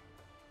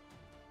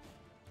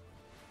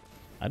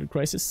 Hydroid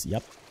Crisis?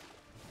 Yep.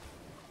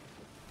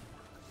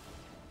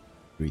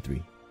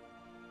 3/3.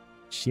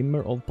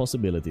 Shimmer of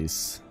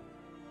Possibilities.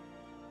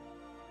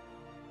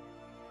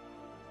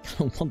 I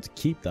don't want to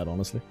keep that,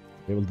 honestly.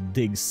 Be able to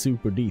dig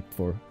super deep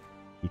for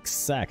the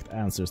exact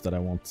answers that I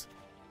want.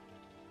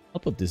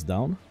 I'll put this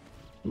down.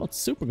 I'm not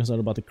super concerned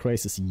about the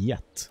Crisis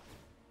yet.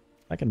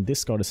 I can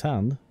discard his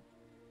hand.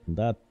 And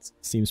that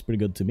seems pretty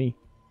good to me.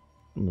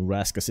 I'm gonna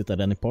Vraska it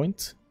at any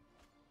point.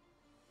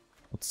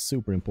 Not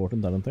super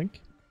important, I don't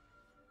think.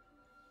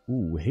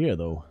 Ooh, here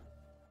though.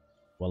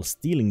 Well,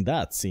 stealing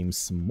that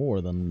seems more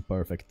than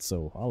perfect,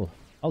 so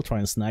I'll try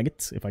and snag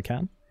it if I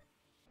can.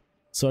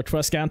 Search for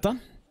Azcanta.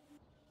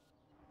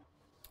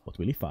 What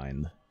will he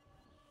find?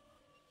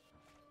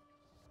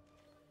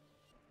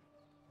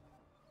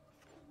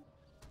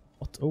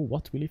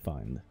 What will he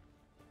find? I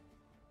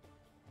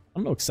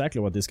don't know exactly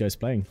what this guy's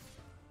playing.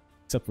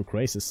 Except for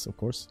Crisis, of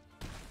course.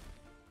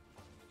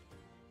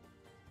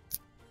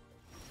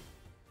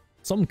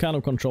 Some kind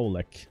of control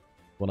deck.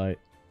 What I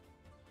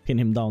pin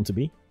him down to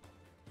be.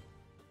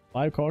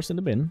 5 cards in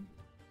the bin.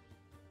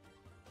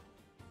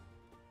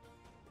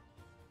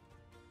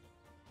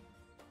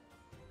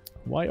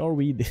 Why are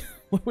we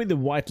the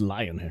white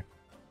lion here?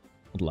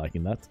 Not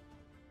liking that.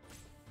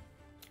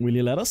 Will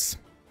you let us?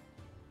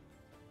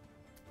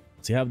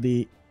 So you have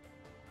the...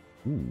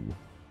 Ooh.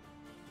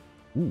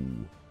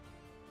 Ooh.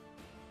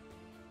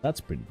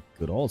 That's pretty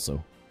good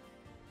also.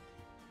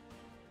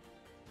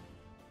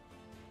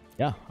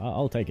 Yeah,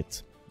 I'll take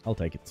it. I'll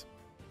take it.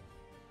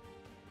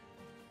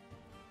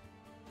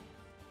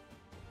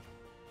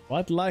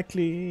 Quite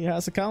likely he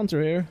has a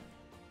counter here.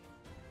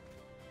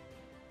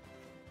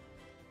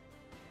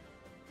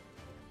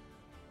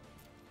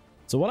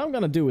 So what I'm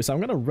gonna do is I'm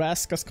gonna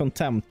Vraska's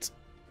Contempt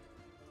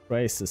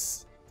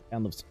Crisis.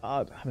 End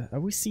of...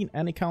 have we seen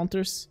any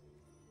counters?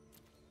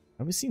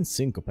 Have we seen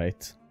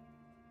Syncopate?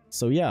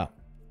 So yeah,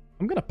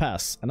 I'm gonna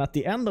pass. And at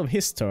the end of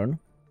his turn,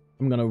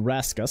 I'm gonna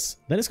Vraskas.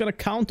 Then he's gonna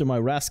counter my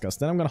Vraskas.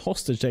 Then I'm gonna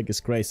hostage take his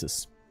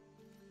Crisis.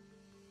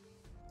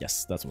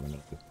 Yes, that's what I'm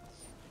gonna do.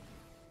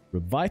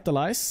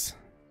 Revitalize.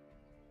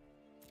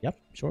 Yep,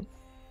 sure.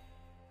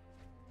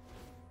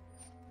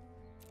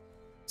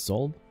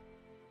 Solve.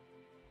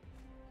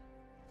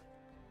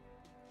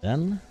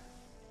 Then,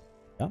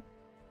 yeah,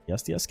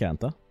 yes, the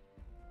Azcanta.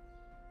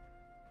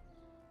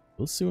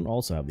 We'll soon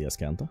also have the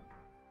Azcanta.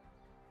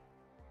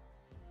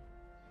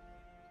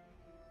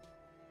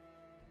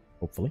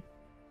 Hopefully.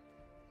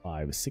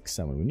 5, 6,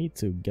 7. We need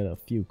to get a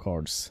few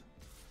cards.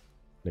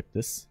 Flip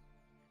this.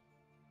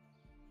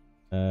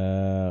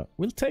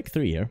 We'll take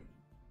 3 here.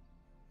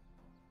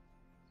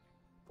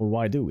 Or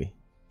why do we?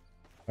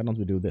 Why don't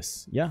we do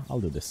this? Yeah,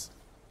 I'll do this.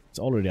 It's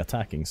already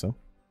attacking, so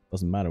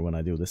doesn't matter when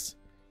I do this.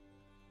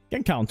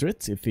 Can counter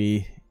it if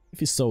he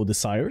so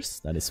desires.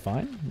 That is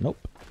fine.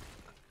 Nope.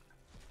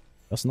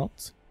 Does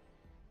not.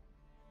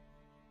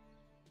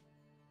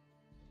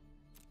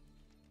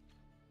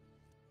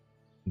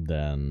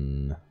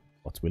 Then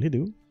what will he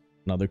do?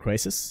 Another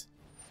Crisis.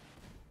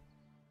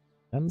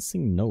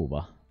 Dancing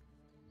Nova.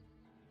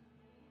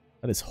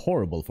 That is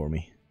horrible for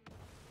me.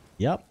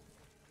 Yep.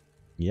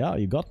 Yeah,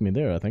 you got me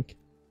there, I think.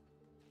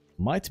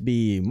 Might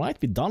be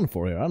done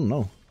for here. I don't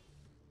know.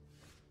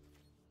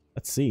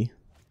 Let's see.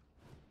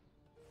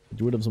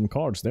 Get rid of some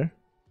cards there.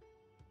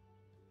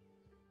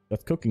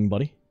 Got cooking,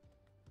 buddy.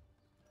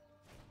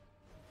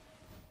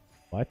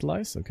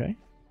 Vitalize, okay.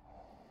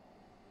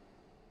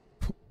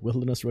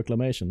 Wilderness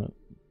Reclamation.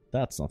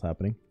 That's not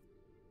happening.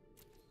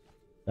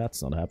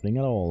 That's not happening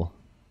at all.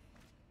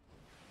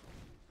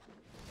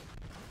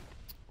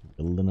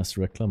 Wilderness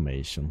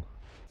Reclamation.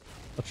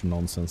 Such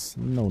nonsense.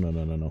 No, no,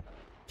 no, no, no.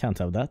 Can't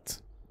have that.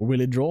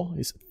 Will it draw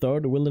his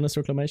third Wilderness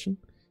Reclamation?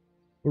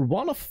 We're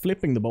one of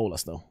flipping the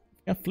Bolas, though.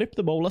 Can flip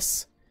the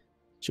Bolas.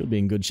 Should be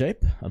in good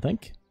shape, I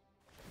think.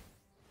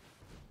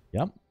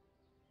 Yeah.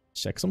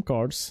 Check some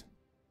cards.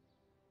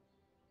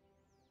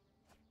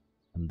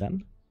 And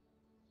then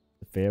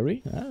the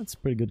Fairy. That's a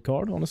pretty good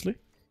card, honestly.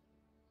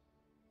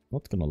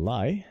 Not gonna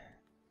lie.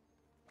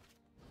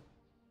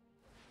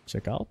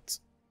 Check out.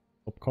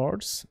 Top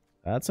cards.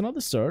 That's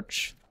another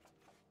search.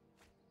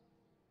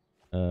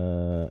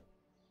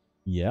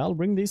 Yeah, I'll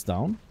bring these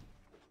down.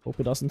 Hope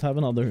it doesn't have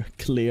another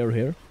clear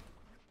here.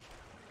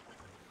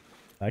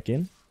 Back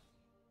in.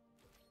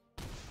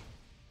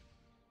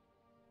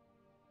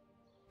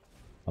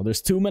 Now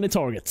there's too many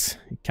targets.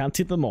 You can't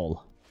hit them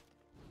all.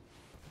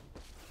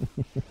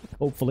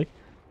 Hopefully.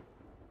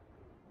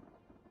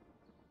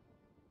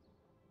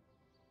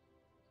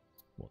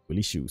 What will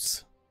he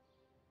choose?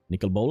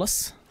 Nicol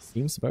Bolas?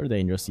 Seems very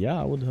dangerous. Yeah,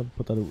 I would have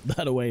put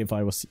that away if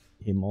I was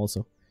him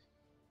also.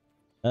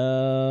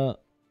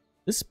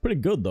 This is pretty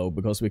good though,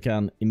 because we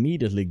can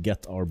immediately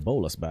get our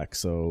Bolas back,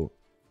 so...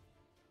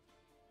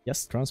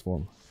 Yes,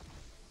 transform.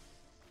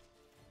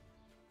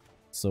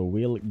 So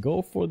we'll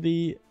go for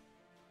the...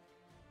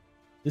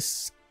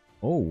 This...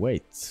 Oh,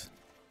 wait.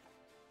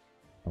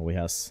 Oh, he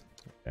has...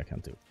 I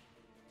can't do.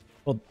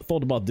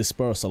 Thought about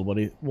Dispersal, but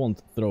he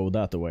won't throw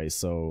that away,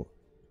 so...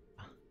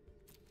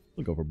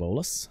 We'll go for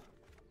Bolas.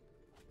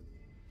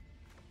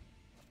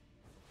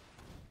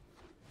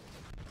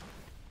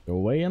 Go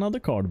away another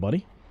card,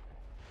 buddy.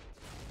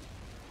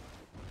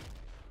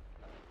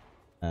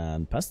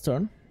 And pass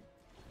turn.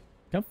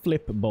 Can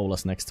flip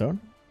Bolas next turn.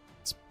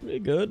 It's pretty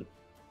good.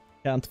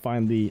 Can't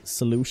find the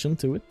solution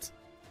to it.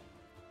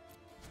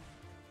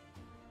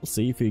 We'll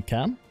see if he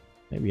can.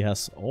 Maybe he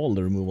has all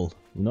the removal.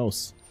 Who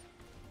knows?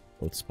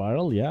 Both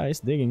Spiral. Yeah, he's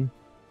digging.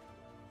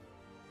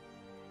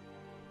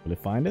 Will he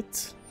find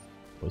it?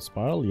 Both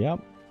Spiral. Yeah.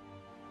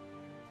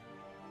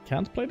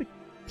 Can't play the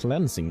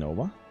Cleansing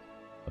Nova.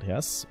 But he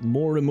has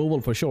more removal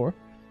for sure.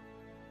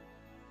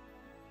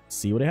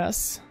 See what he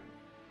has.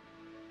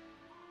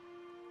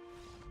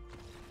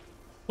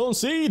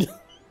 Concede!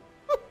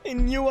 I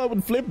knew I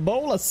would flip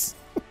Bolas!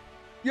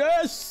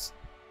 Yes!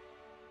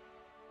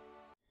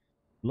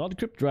 Blood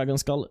Crypt,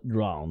 Dragonskull,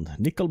 Drowned.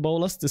 Nicol,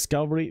 Bolas,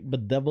 Discovery,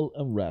 Bedevil,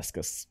 and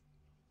Vraska.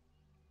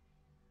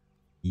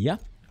 Yeah,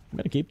 I'm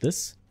gonna keep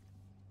this.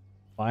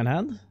 Fine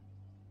hand.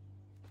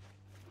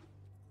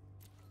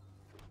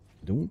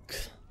 Dunk.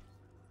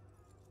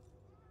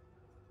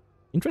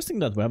 Interesting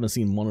that we haven't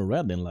seen mono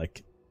red in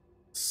like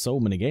so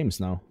many games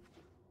now.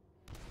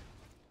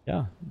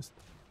 Yeah.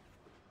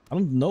 I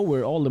don't know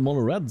where all the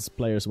mono reds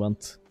players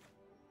went.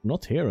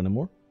 Not here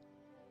anymore.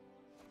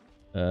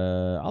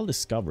 I'll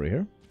discover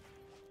here.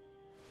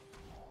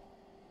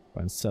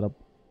 Try and set up.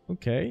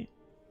 Okay.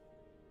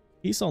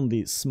 He's on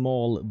the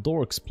small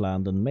dorks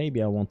plan, then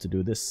maybe I want to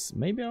do this.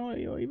 Maybe I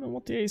even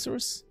want the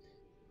Azors.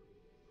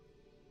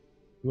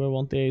 Do I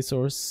want the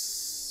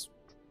Azors?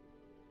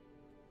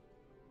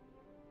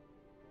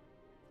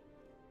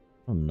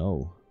 Oh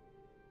no.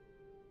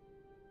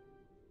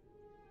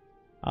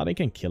 Ah, they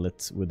can kill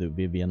it with the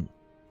Vivian.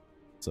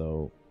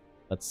 So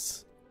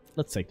let's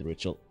take the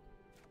ritual.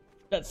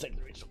 Let's take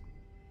the ritual.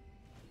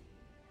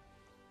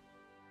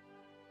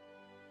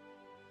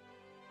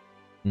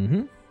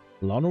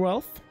 Lana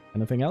Wealth.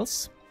 Anything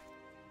else?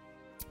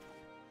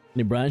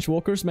 Any branch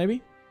walkers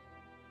maybe?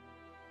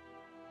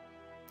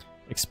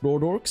 Explore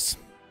dorks.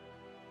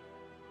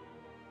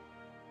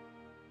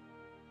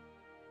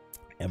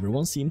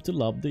 Everyone seemed to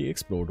love the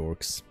Explore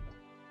dorks.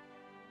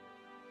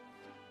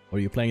 Are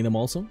you playing them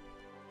also?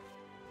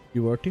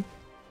 You were to?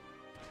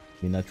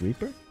 Midnight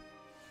Reaper?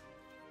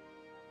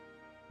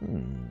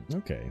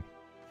 Okay.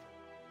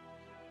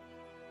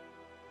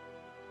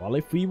 Well,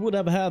 if we would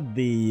have had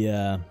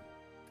the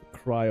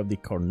Cry of the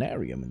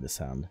Carnarium in this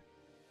hand.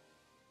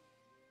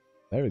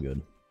 Very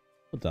good.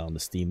 Put down the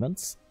Steam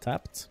Vents.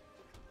 Tapped.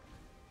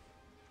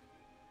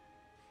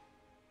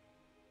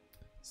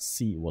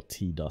 See what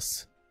he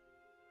does.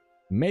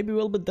 Maybe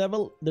we'll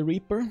Bedevil the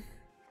Reaper.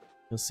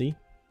 We'll see.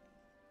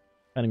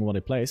 Depending on what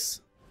he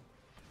plays.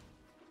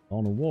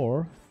 On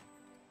war.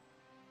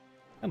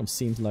 Kind of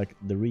seems like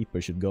the Reaper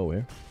should go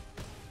here.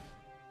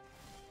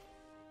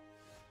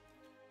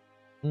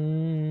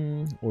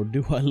 Or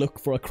do I look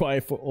for a Cry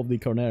of the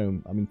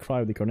Carnarium? I mean,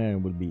 Cry of the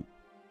Carnarium would be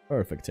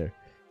perfect here.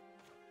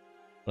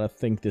 But I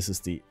think this is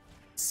the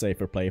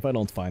safer play. If I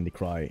don't find the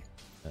Cry,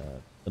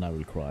 then I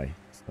will cry.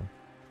 So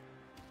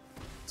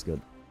it's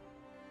good.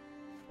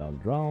 Down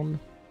Drowned.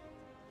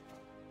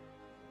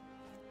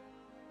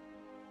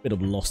 Bit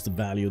of lost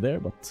value there,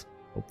 but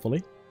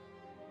hopefully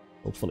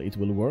it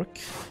will work.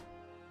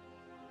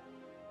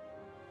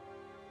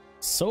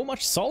 So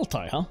much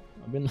Sultai, huh?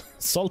 I've been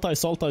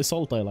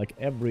Sultai like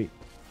every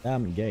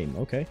damn game.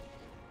 Okay.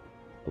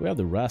 We have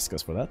the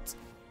Vraskas for that.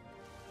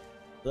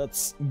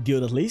 That's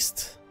good at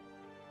least.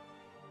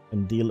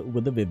 And deal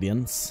with the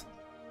Vivians.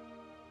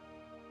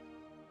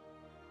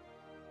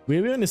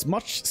 Vivian is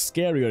much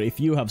scarier if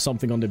you have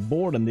something on the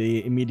board and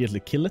they immediately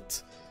kill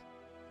it.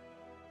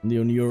 And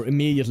you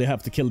immediately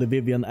have to kill the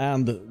Vivian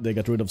and they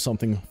get rid of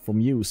something from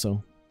you,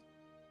 so...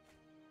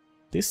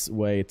 This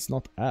way it's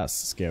not as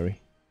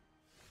scary.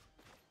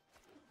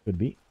 Could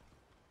be.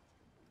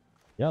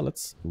 Yeah,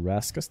 let's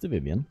Vraskas the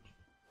Vivian.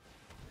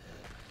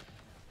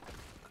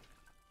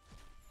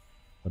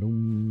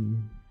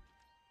 Ba-doom.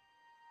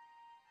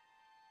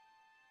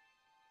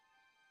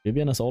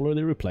 Vivian has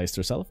already replaced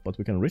herself, but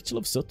we can Ritual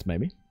of Soot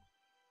maybe.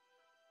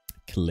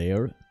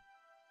 Clear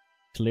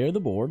the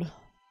board.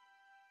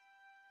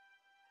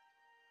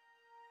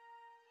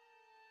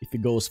 If he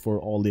goes for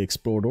all the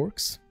Explored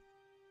Orcs.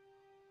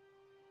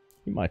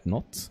 He might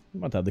not. He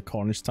might have the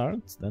Carnage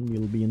Tyrant, then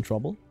we'll be in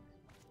trouble.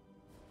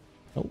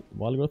 Oh,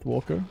 Wildgrowth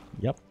Walker,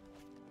 yep.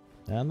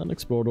 And an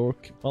Explored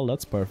Orc. Well,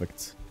 that's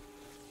perfect.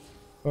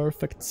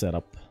 Perfect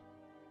setup.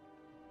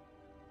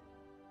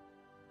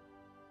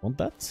 Want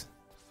that?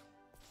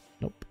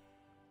 Nope.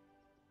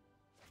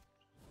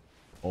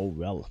 Oh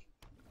well.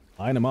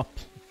 Line them up.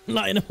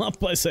 Line them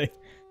up, I say.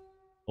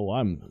 Oh,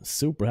 I'm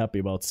super happy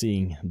about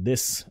seeing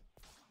this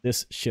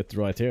shit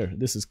right here.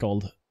 This is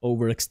called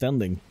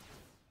overextending.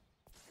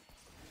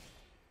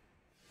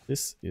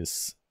 This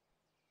is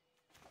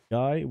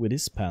guy with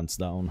his pants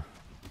down.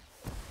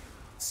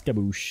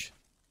 Skaboosh.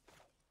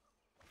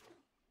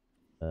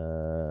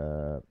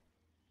 Can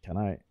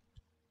I?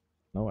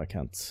 No, I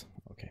can't.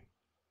 Okay.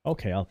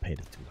 Okay, I'll pay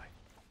the 2 life.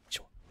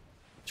 Sure.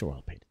 Sure,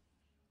 I'll pay it.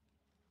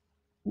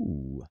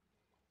 Ooh.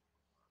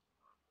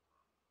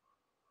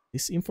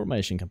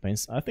 Disinformation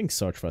campaigns. I think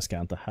Search for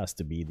Azcanta has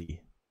to be the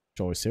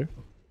choice here.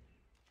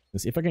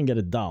 Because if I can get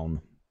it down,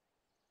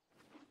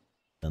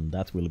 then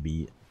that will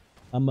be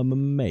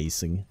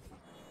amazing.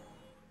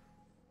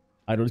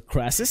 Either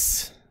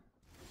Crassus.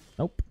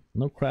 Nope,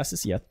 no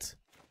Crassus yet.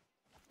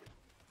 I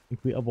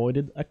think we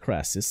avoided a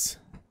Crassus.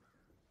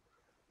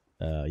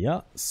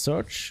 Yeah,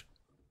 Search.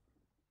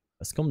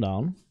 Let's come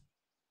down.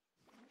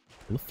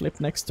 We'll flip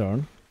next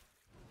turn.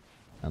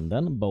 And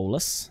then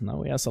Bolas.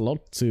 Now he has a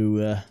lot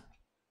to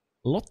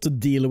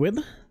deal with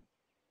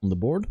on the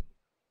board.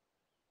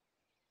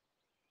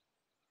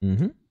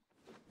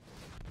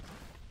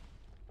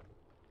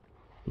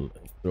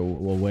 Throw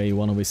away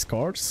one of his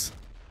cards.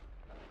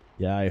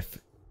 Yeah, if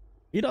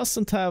he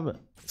doesn't have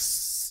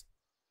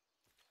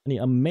any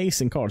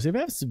amazing cards, if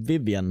he has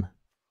Vivian,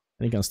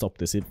 then he can stop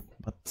this.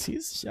 But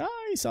he's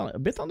a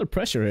bit under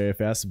pressure here if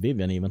he has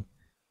Vivian even.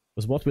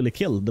 Because what will he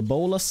kill? The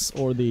Bolas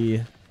or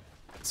the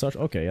Search?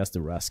 Okay, he has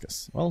the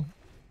Vraskas. Well,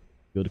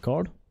 good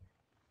card.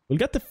 We'll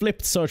get the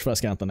flipped Search for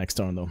Azcanta next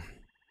turn though.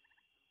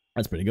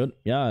 That's pretty good.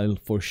 Yeah, I'll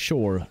for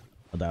sure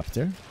adapt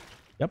here.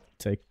 Yep,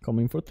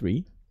 coming for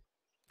 3.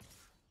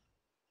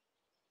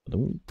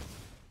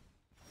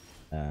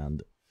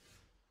 And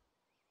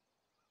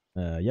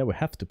yeah, we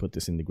have to put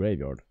this in the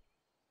graveyard.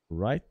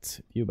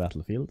 Right, view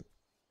battlefield.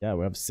 Yeah,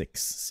 we have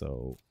 6,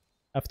 so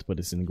have to put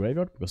this in the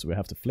graveyard because we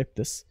have to flip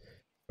this.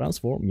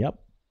 Transform, yep.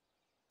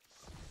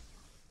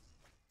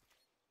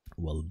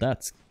 Well,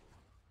 that's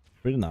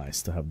pretty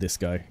nice to have this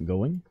guy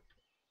going.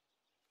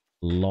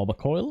 Lava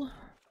Coil,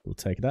 we'll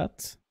take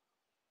that.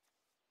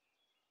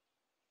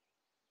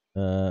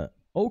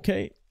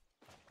 Okay.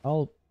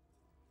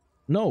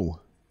 No.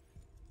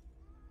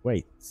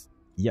 Wait.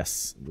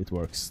 Yes, it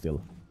works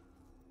still.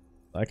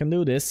 I can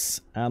do this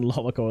and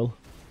Lava Coil.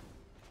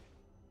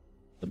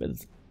 A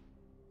bit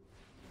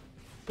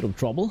of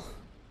trouble.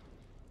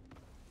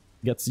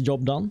 Gets the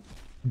job done.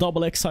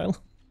 Double exile.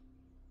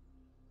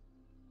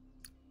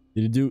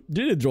 Did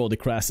he draw the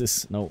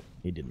Crassus? No,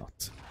 he did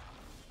not.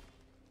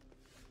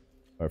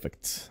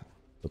 Perfect.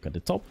 Look at the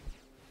top.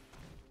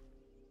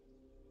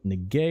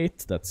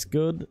 Negate, that's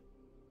good.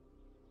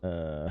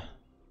 Do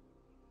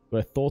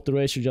I Thought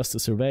Erasure just to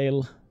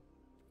surveil?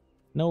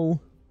 No,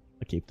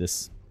 I keep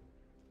this.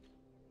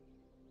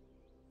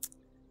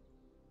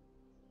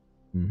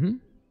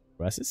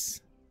 Crassus.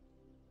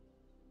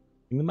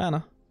 In the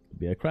mana. Could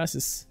be a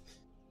Crassus.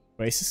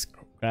 Crassus?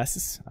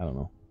 I don't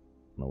know.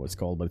 I don't know what it's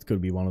called, but it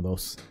could be one of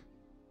those.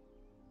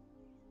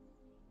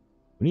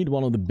 We need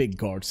one of the big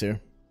cards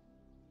here.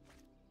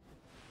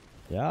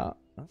 Yeah,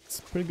 that's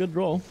a pretty good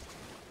draw.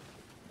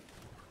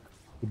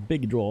 A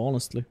big draw,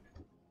 honestly.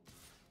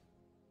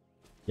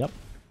 Yep.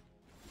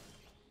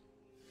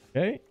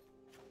 Okay.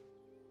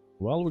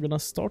 Well, we're gonna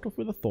start off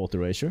with a Thought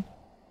Erasure.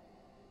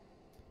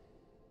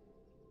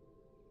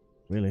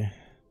 Really?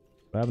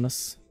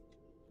 Ravenous.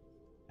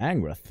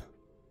 Angrath.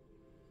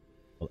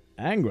 Well,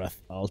 Angrath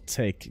I'll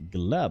take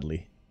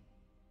gladly.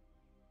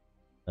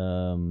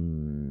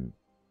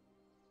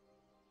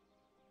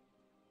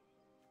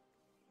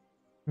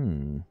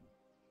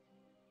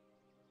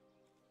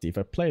 See, if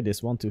I play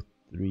this 1, 2,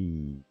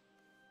 3...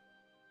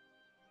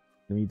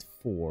 I need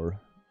 4.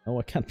 No,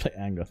 I can't play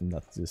Angrath in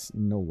that. There's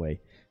no way.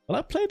 Well,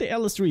 I played the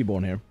Eldest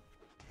Reborn here.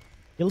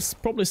 He'll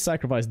probably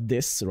sacrifice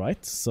this,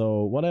 right?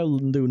 So what I'll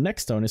do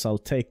next turn is I'll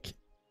take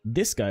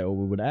this guy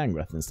over with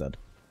Angrath instead.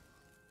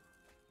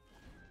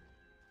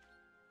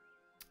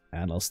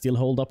 And I'll still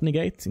hold up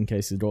Negate in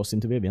case he draws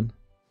into Vivien.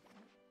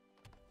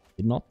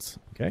 Did not.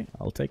 Okay,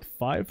 I'll take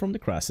 5 from the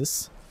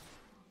Grixis.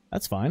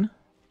 That's fine.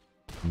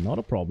 Not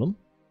a problem.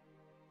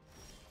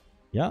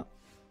 Yeah.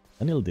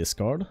 Then he'll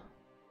discard.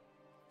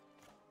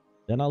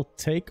 Then I'll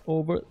take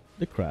over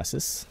the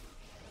Grixis.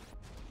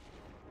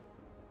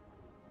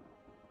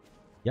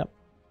 Yep.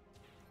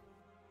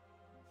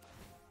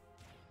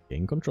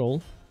 Gain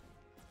control.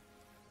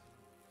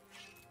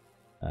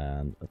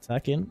 And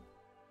attack in.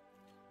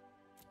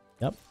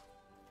 Yep.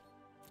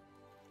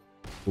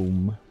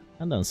 Boom.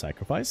 And then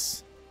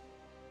sacrifice.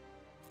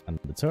 And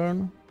the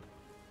turn.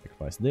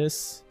 Sacrifice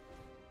this.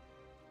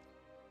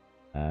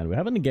 And we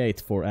have a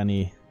negate for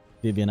any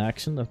Vivien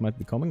action that might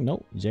be coming.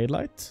 No, Jade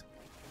Light.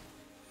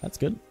 That's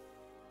good.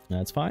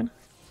 That's fine.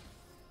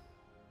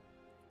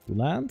 2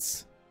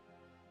 lands.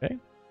 Okay.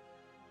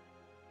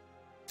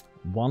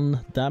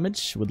 1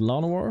 damage with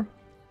Llanowar.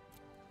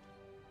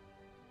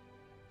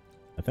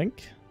 I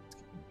think.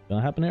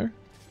 Gonna happen here.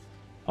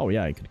 Oh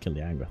yeah, I could kill the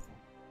Angrath.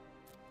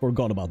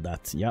 Forgot about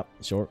that. Yep,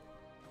 sure.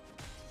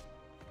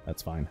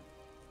 That's fine.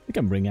 We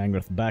can bring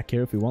Angrath back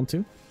here if we want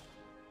to.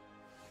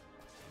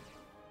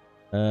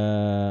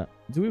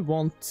 Do we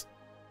want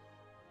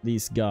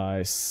these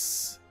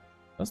guys?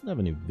 Doesn't have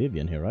any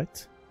Vivien here,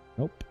 right?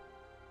 Nope.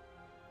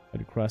 By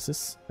the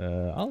Grixis.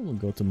 I'll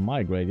go to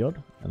my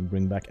graveyard and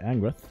bring back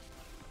Angrath.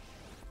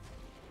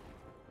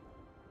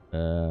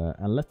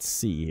 And let's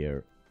see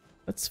here.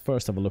 Let's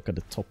first have a look at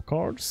the top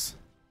cards.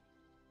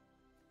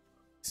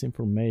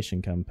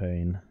 Disinformation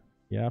Campaign.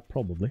 Yeah,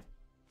 probably.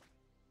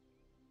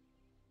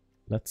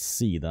 Let's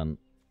see then.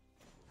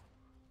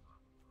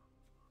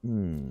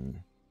 Let's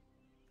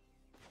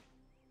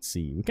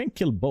see. We can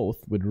kill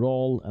both with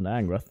Roll and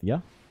Angrath,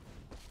 yeah?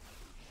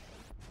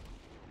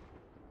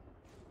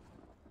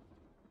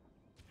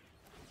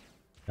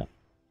 Yeah.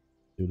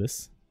 Do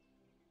this.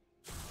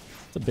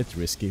 It's a bit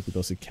risky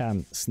because you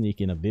can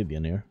sneak in a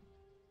Vivien here.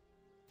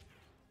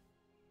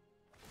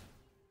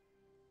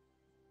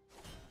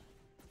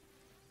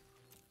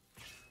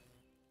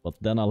 But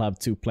then I'll have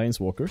 2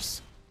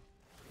 Planeswalkers.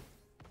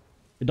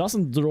 It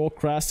doesn't draw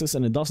Grixis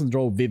and it doesn't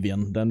draw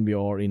Vivien, then we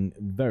are in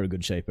very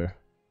good shape here.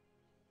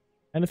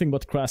 Anything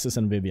but Grixis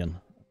and Vivien,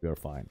 we are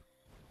fine.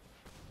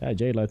 Yeah,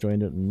 Jade Light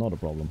Ranger, not a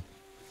problem.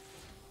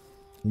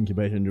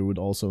 Incubation Druid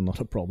also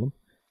not a problem.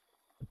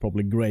 I'd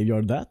probably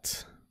graveyard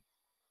that.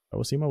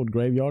 Kawashima would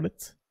graveyard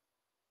it.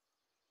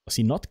 Does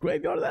he not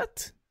graveyard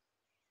that?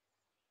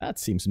 That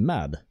seems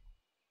mad.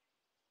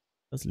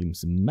 That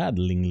seems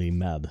maddeningly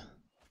mad.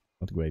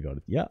 Not graveyard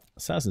it. Yeah,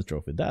 Assassin's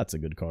Trophy, that's a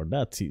good card.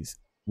 That he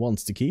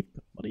wants to keep.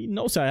 But he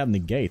knows I have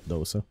Negate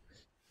though, so...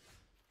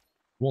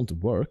 won't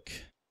work.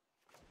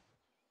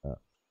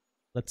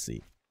 Let's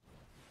see.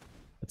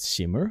 Let's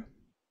Shimmer.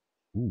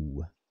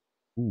 Ooh.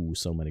 Ooh,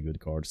 so many good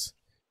cards.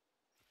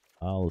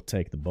 I'll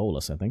take the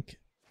Bolas, I think.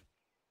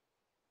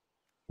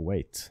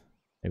 Wait.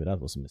 Maybe that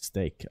was a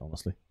mistake,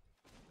 honestly.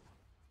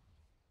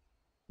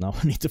 Now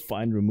I need to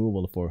find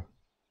removal for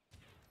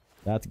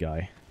that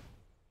guy.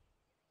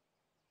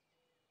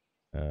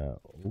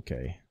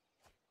 Okay.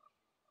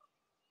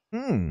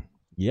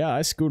 Yeah,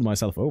 I screwed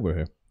myself over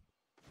here.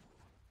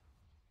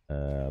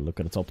 Look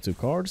at the top 2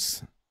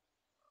 cards.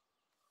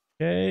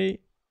 Okay.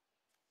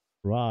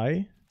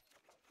 Rye.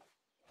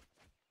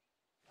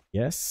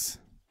 Yes.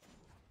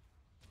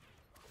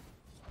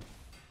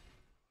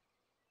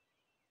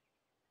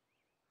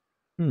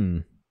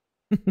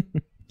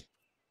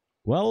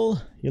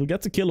 Well, you'll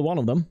get to kill one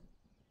of them.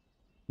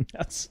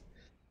 That's...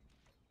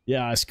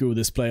 yeah, I screwed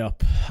this play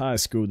up. I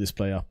screwed this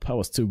play up. I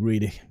was too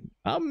greedy.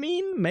 I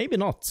mean, maybe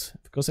not.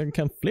 Because I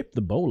can flip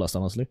the Bolas,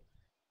 honestly.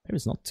 Maybe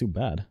it's not too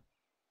bad.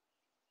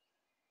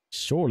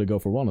 Surely go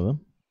for one of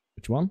them.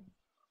 Which one?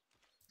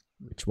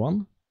 Which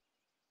one?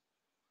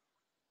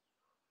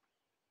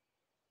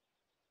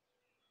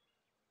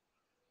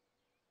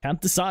 Can't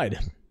decide.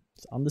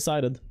 It's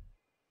undecided.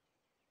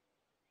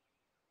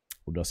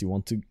 Or does he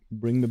want to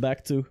bring me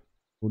back to...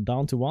 or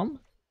down to 1?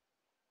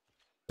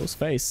 Close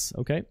face,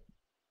 okay.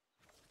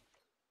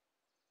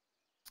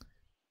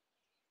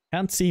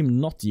 Can't see him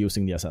not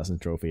using the Assassin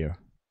Trophy here.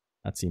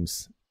 That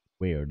seems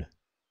weird.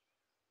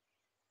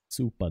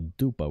 Super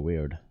duper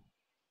weird.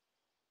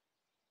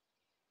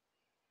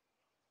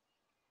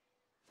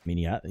 I mean,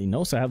 he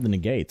knows I have the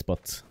Negate,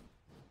 but...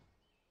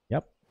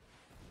 yep.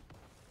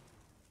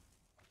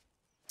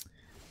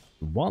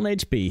 1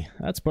 HP.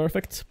 That's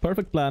perfect.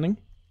 Perfect planning.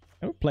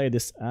 I will play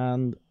this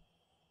and...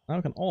 now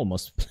I can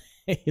almost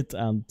play it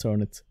and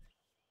turn it.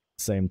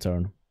 Same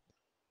turn.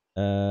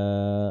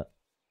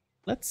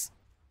 Let's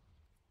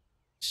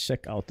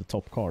check out the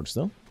top cards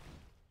though.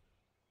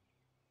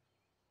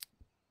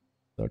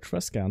 Search for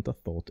Azcanta,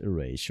 Thought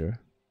Erasure.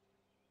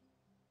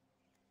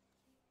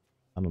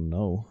 I don't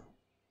know.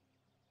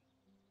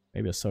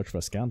 Maybe a search for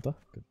Azcanta.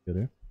 Could be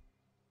good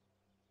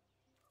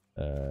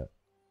here.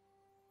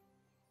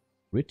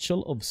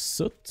 Ritual of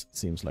Soot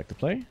seems like the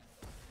play.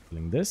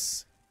 Killing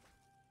this.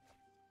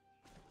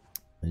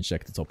 Then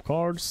check the top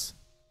cards.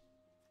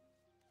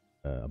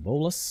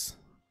 Bolas.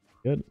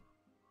 Good.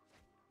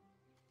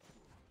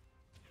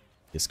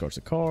 Discards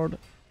a card.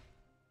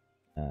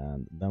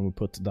 And then we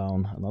put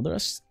down another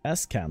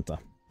Azcanta.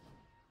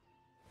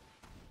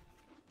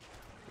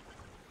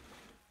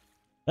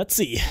 Let's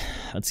see.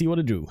 Let's see what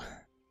it drew.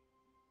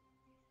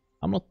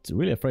 I'm not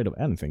really afraid of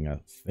anything, I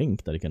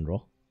think, that it can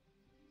draw.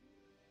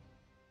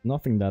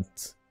 Nothing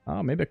that...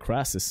 maybe a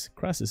Crassus.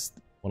 Crassus is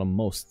what I'm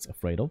most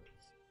afraid of.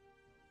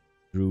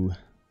 Drew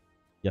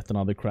yet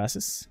another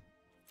Crassus.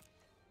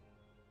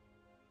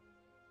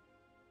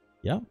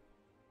 Yeah.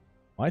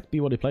 Might be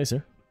what he plays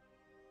here.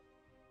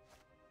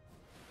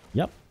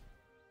 Yep.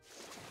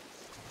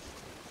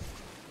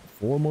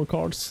 4 more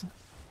cards.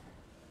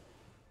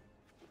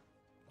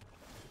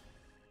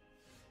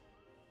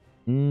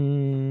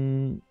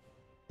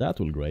 That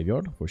will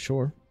graveyard for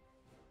sure.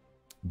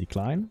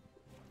 Decline.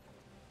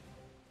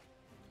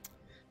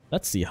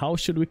 Let's see, how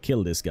should we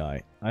kill this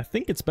guy? I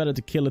think it's better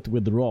to kill it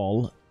with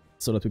Roll,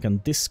 so that we can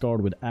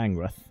discard with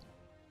Angrath.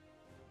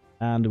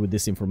 And with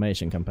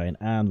Disinformation Campaign,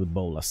 and with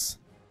Bolas.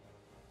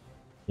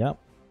 Yep.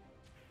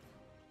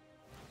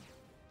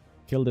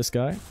 Kill this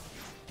guy.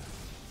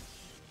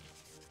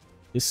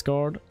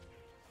 Discard.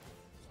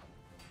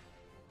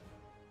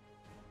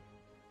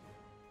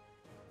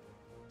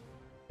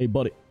 Hey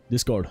buddy,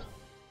 discard.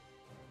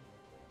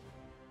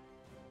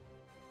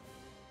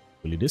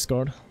 Will you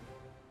discard?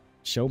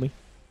 Show me.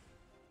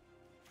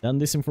 Then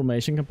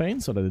Disinformation Campaign,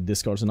 so that it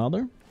discards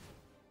another.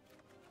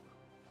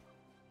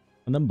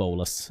 And then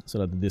Bolas, so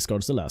that it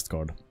discards the last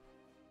card.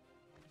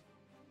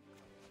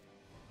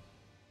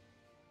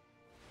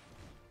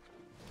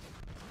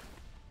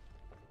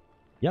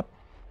 Yep.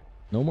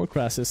 No more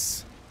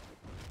Crassus.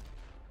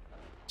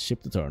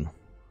 Ship the turn.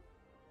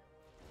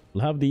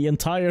 We'll have the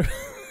entire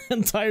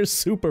entire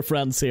Super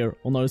Friends here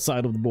on our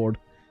side of the board.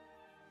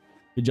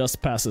 He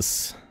just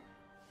passes.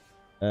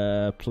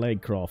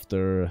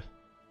 Plaguecrafter.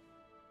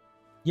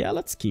 Yeah,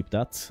 let's keep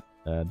that.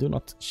 Do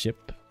not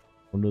ship.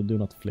 Or do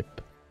not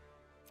flip.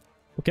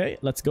 Okay,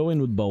 let's go in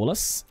with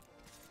Bolas.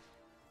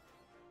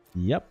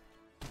 Yep.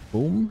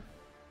 Boom.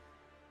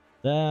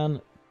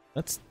 Then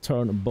let's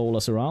turn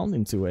Bolas around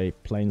into a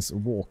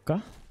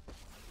Planeswalker.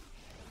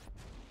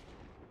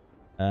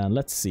 And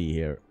let's see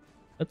here.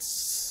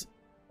 Let's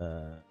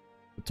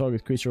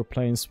target creature or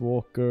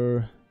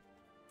Planeswalker.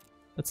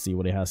 Let's see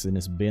what he has in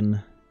his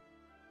bin.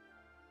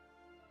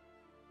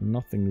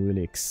 Nothing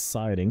really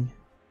exciting.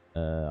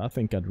 I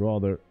think I'd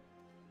rather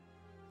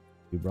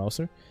do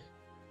browser.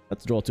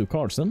 Let's draw 2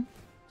 cards then.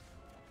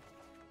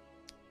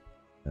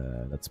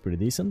 That's pretty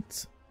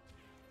decent.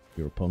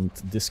 Your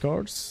opponent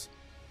discards.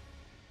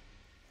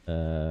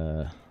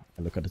 I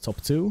look at the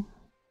top 2.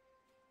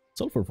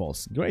 Sulfur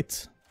Falls,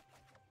 great.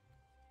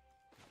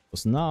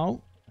 Because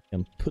now I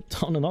can put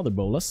down another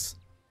Bolas.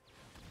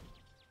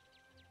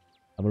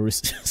 I have a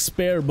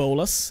spare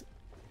Bolas.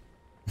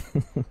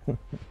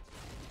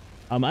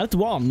 I'm at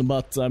 1,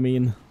 but I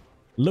mean,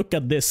 look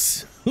at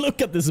this.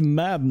 Look at this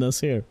madness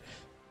here.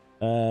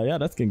 Yeah,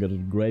 that can go to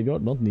the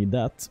graveyard. Don't need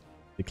that.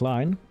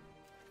 Decline.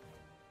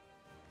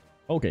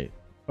 Okay,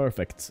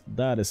 perfect.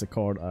 That is a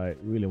card I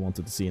really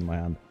wanted to see in my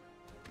hand.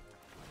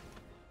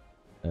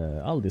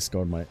 I'll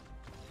discard my...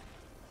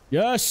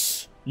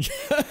 Yes!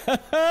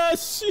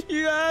 Yes!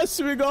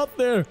 Yes! We got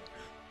there!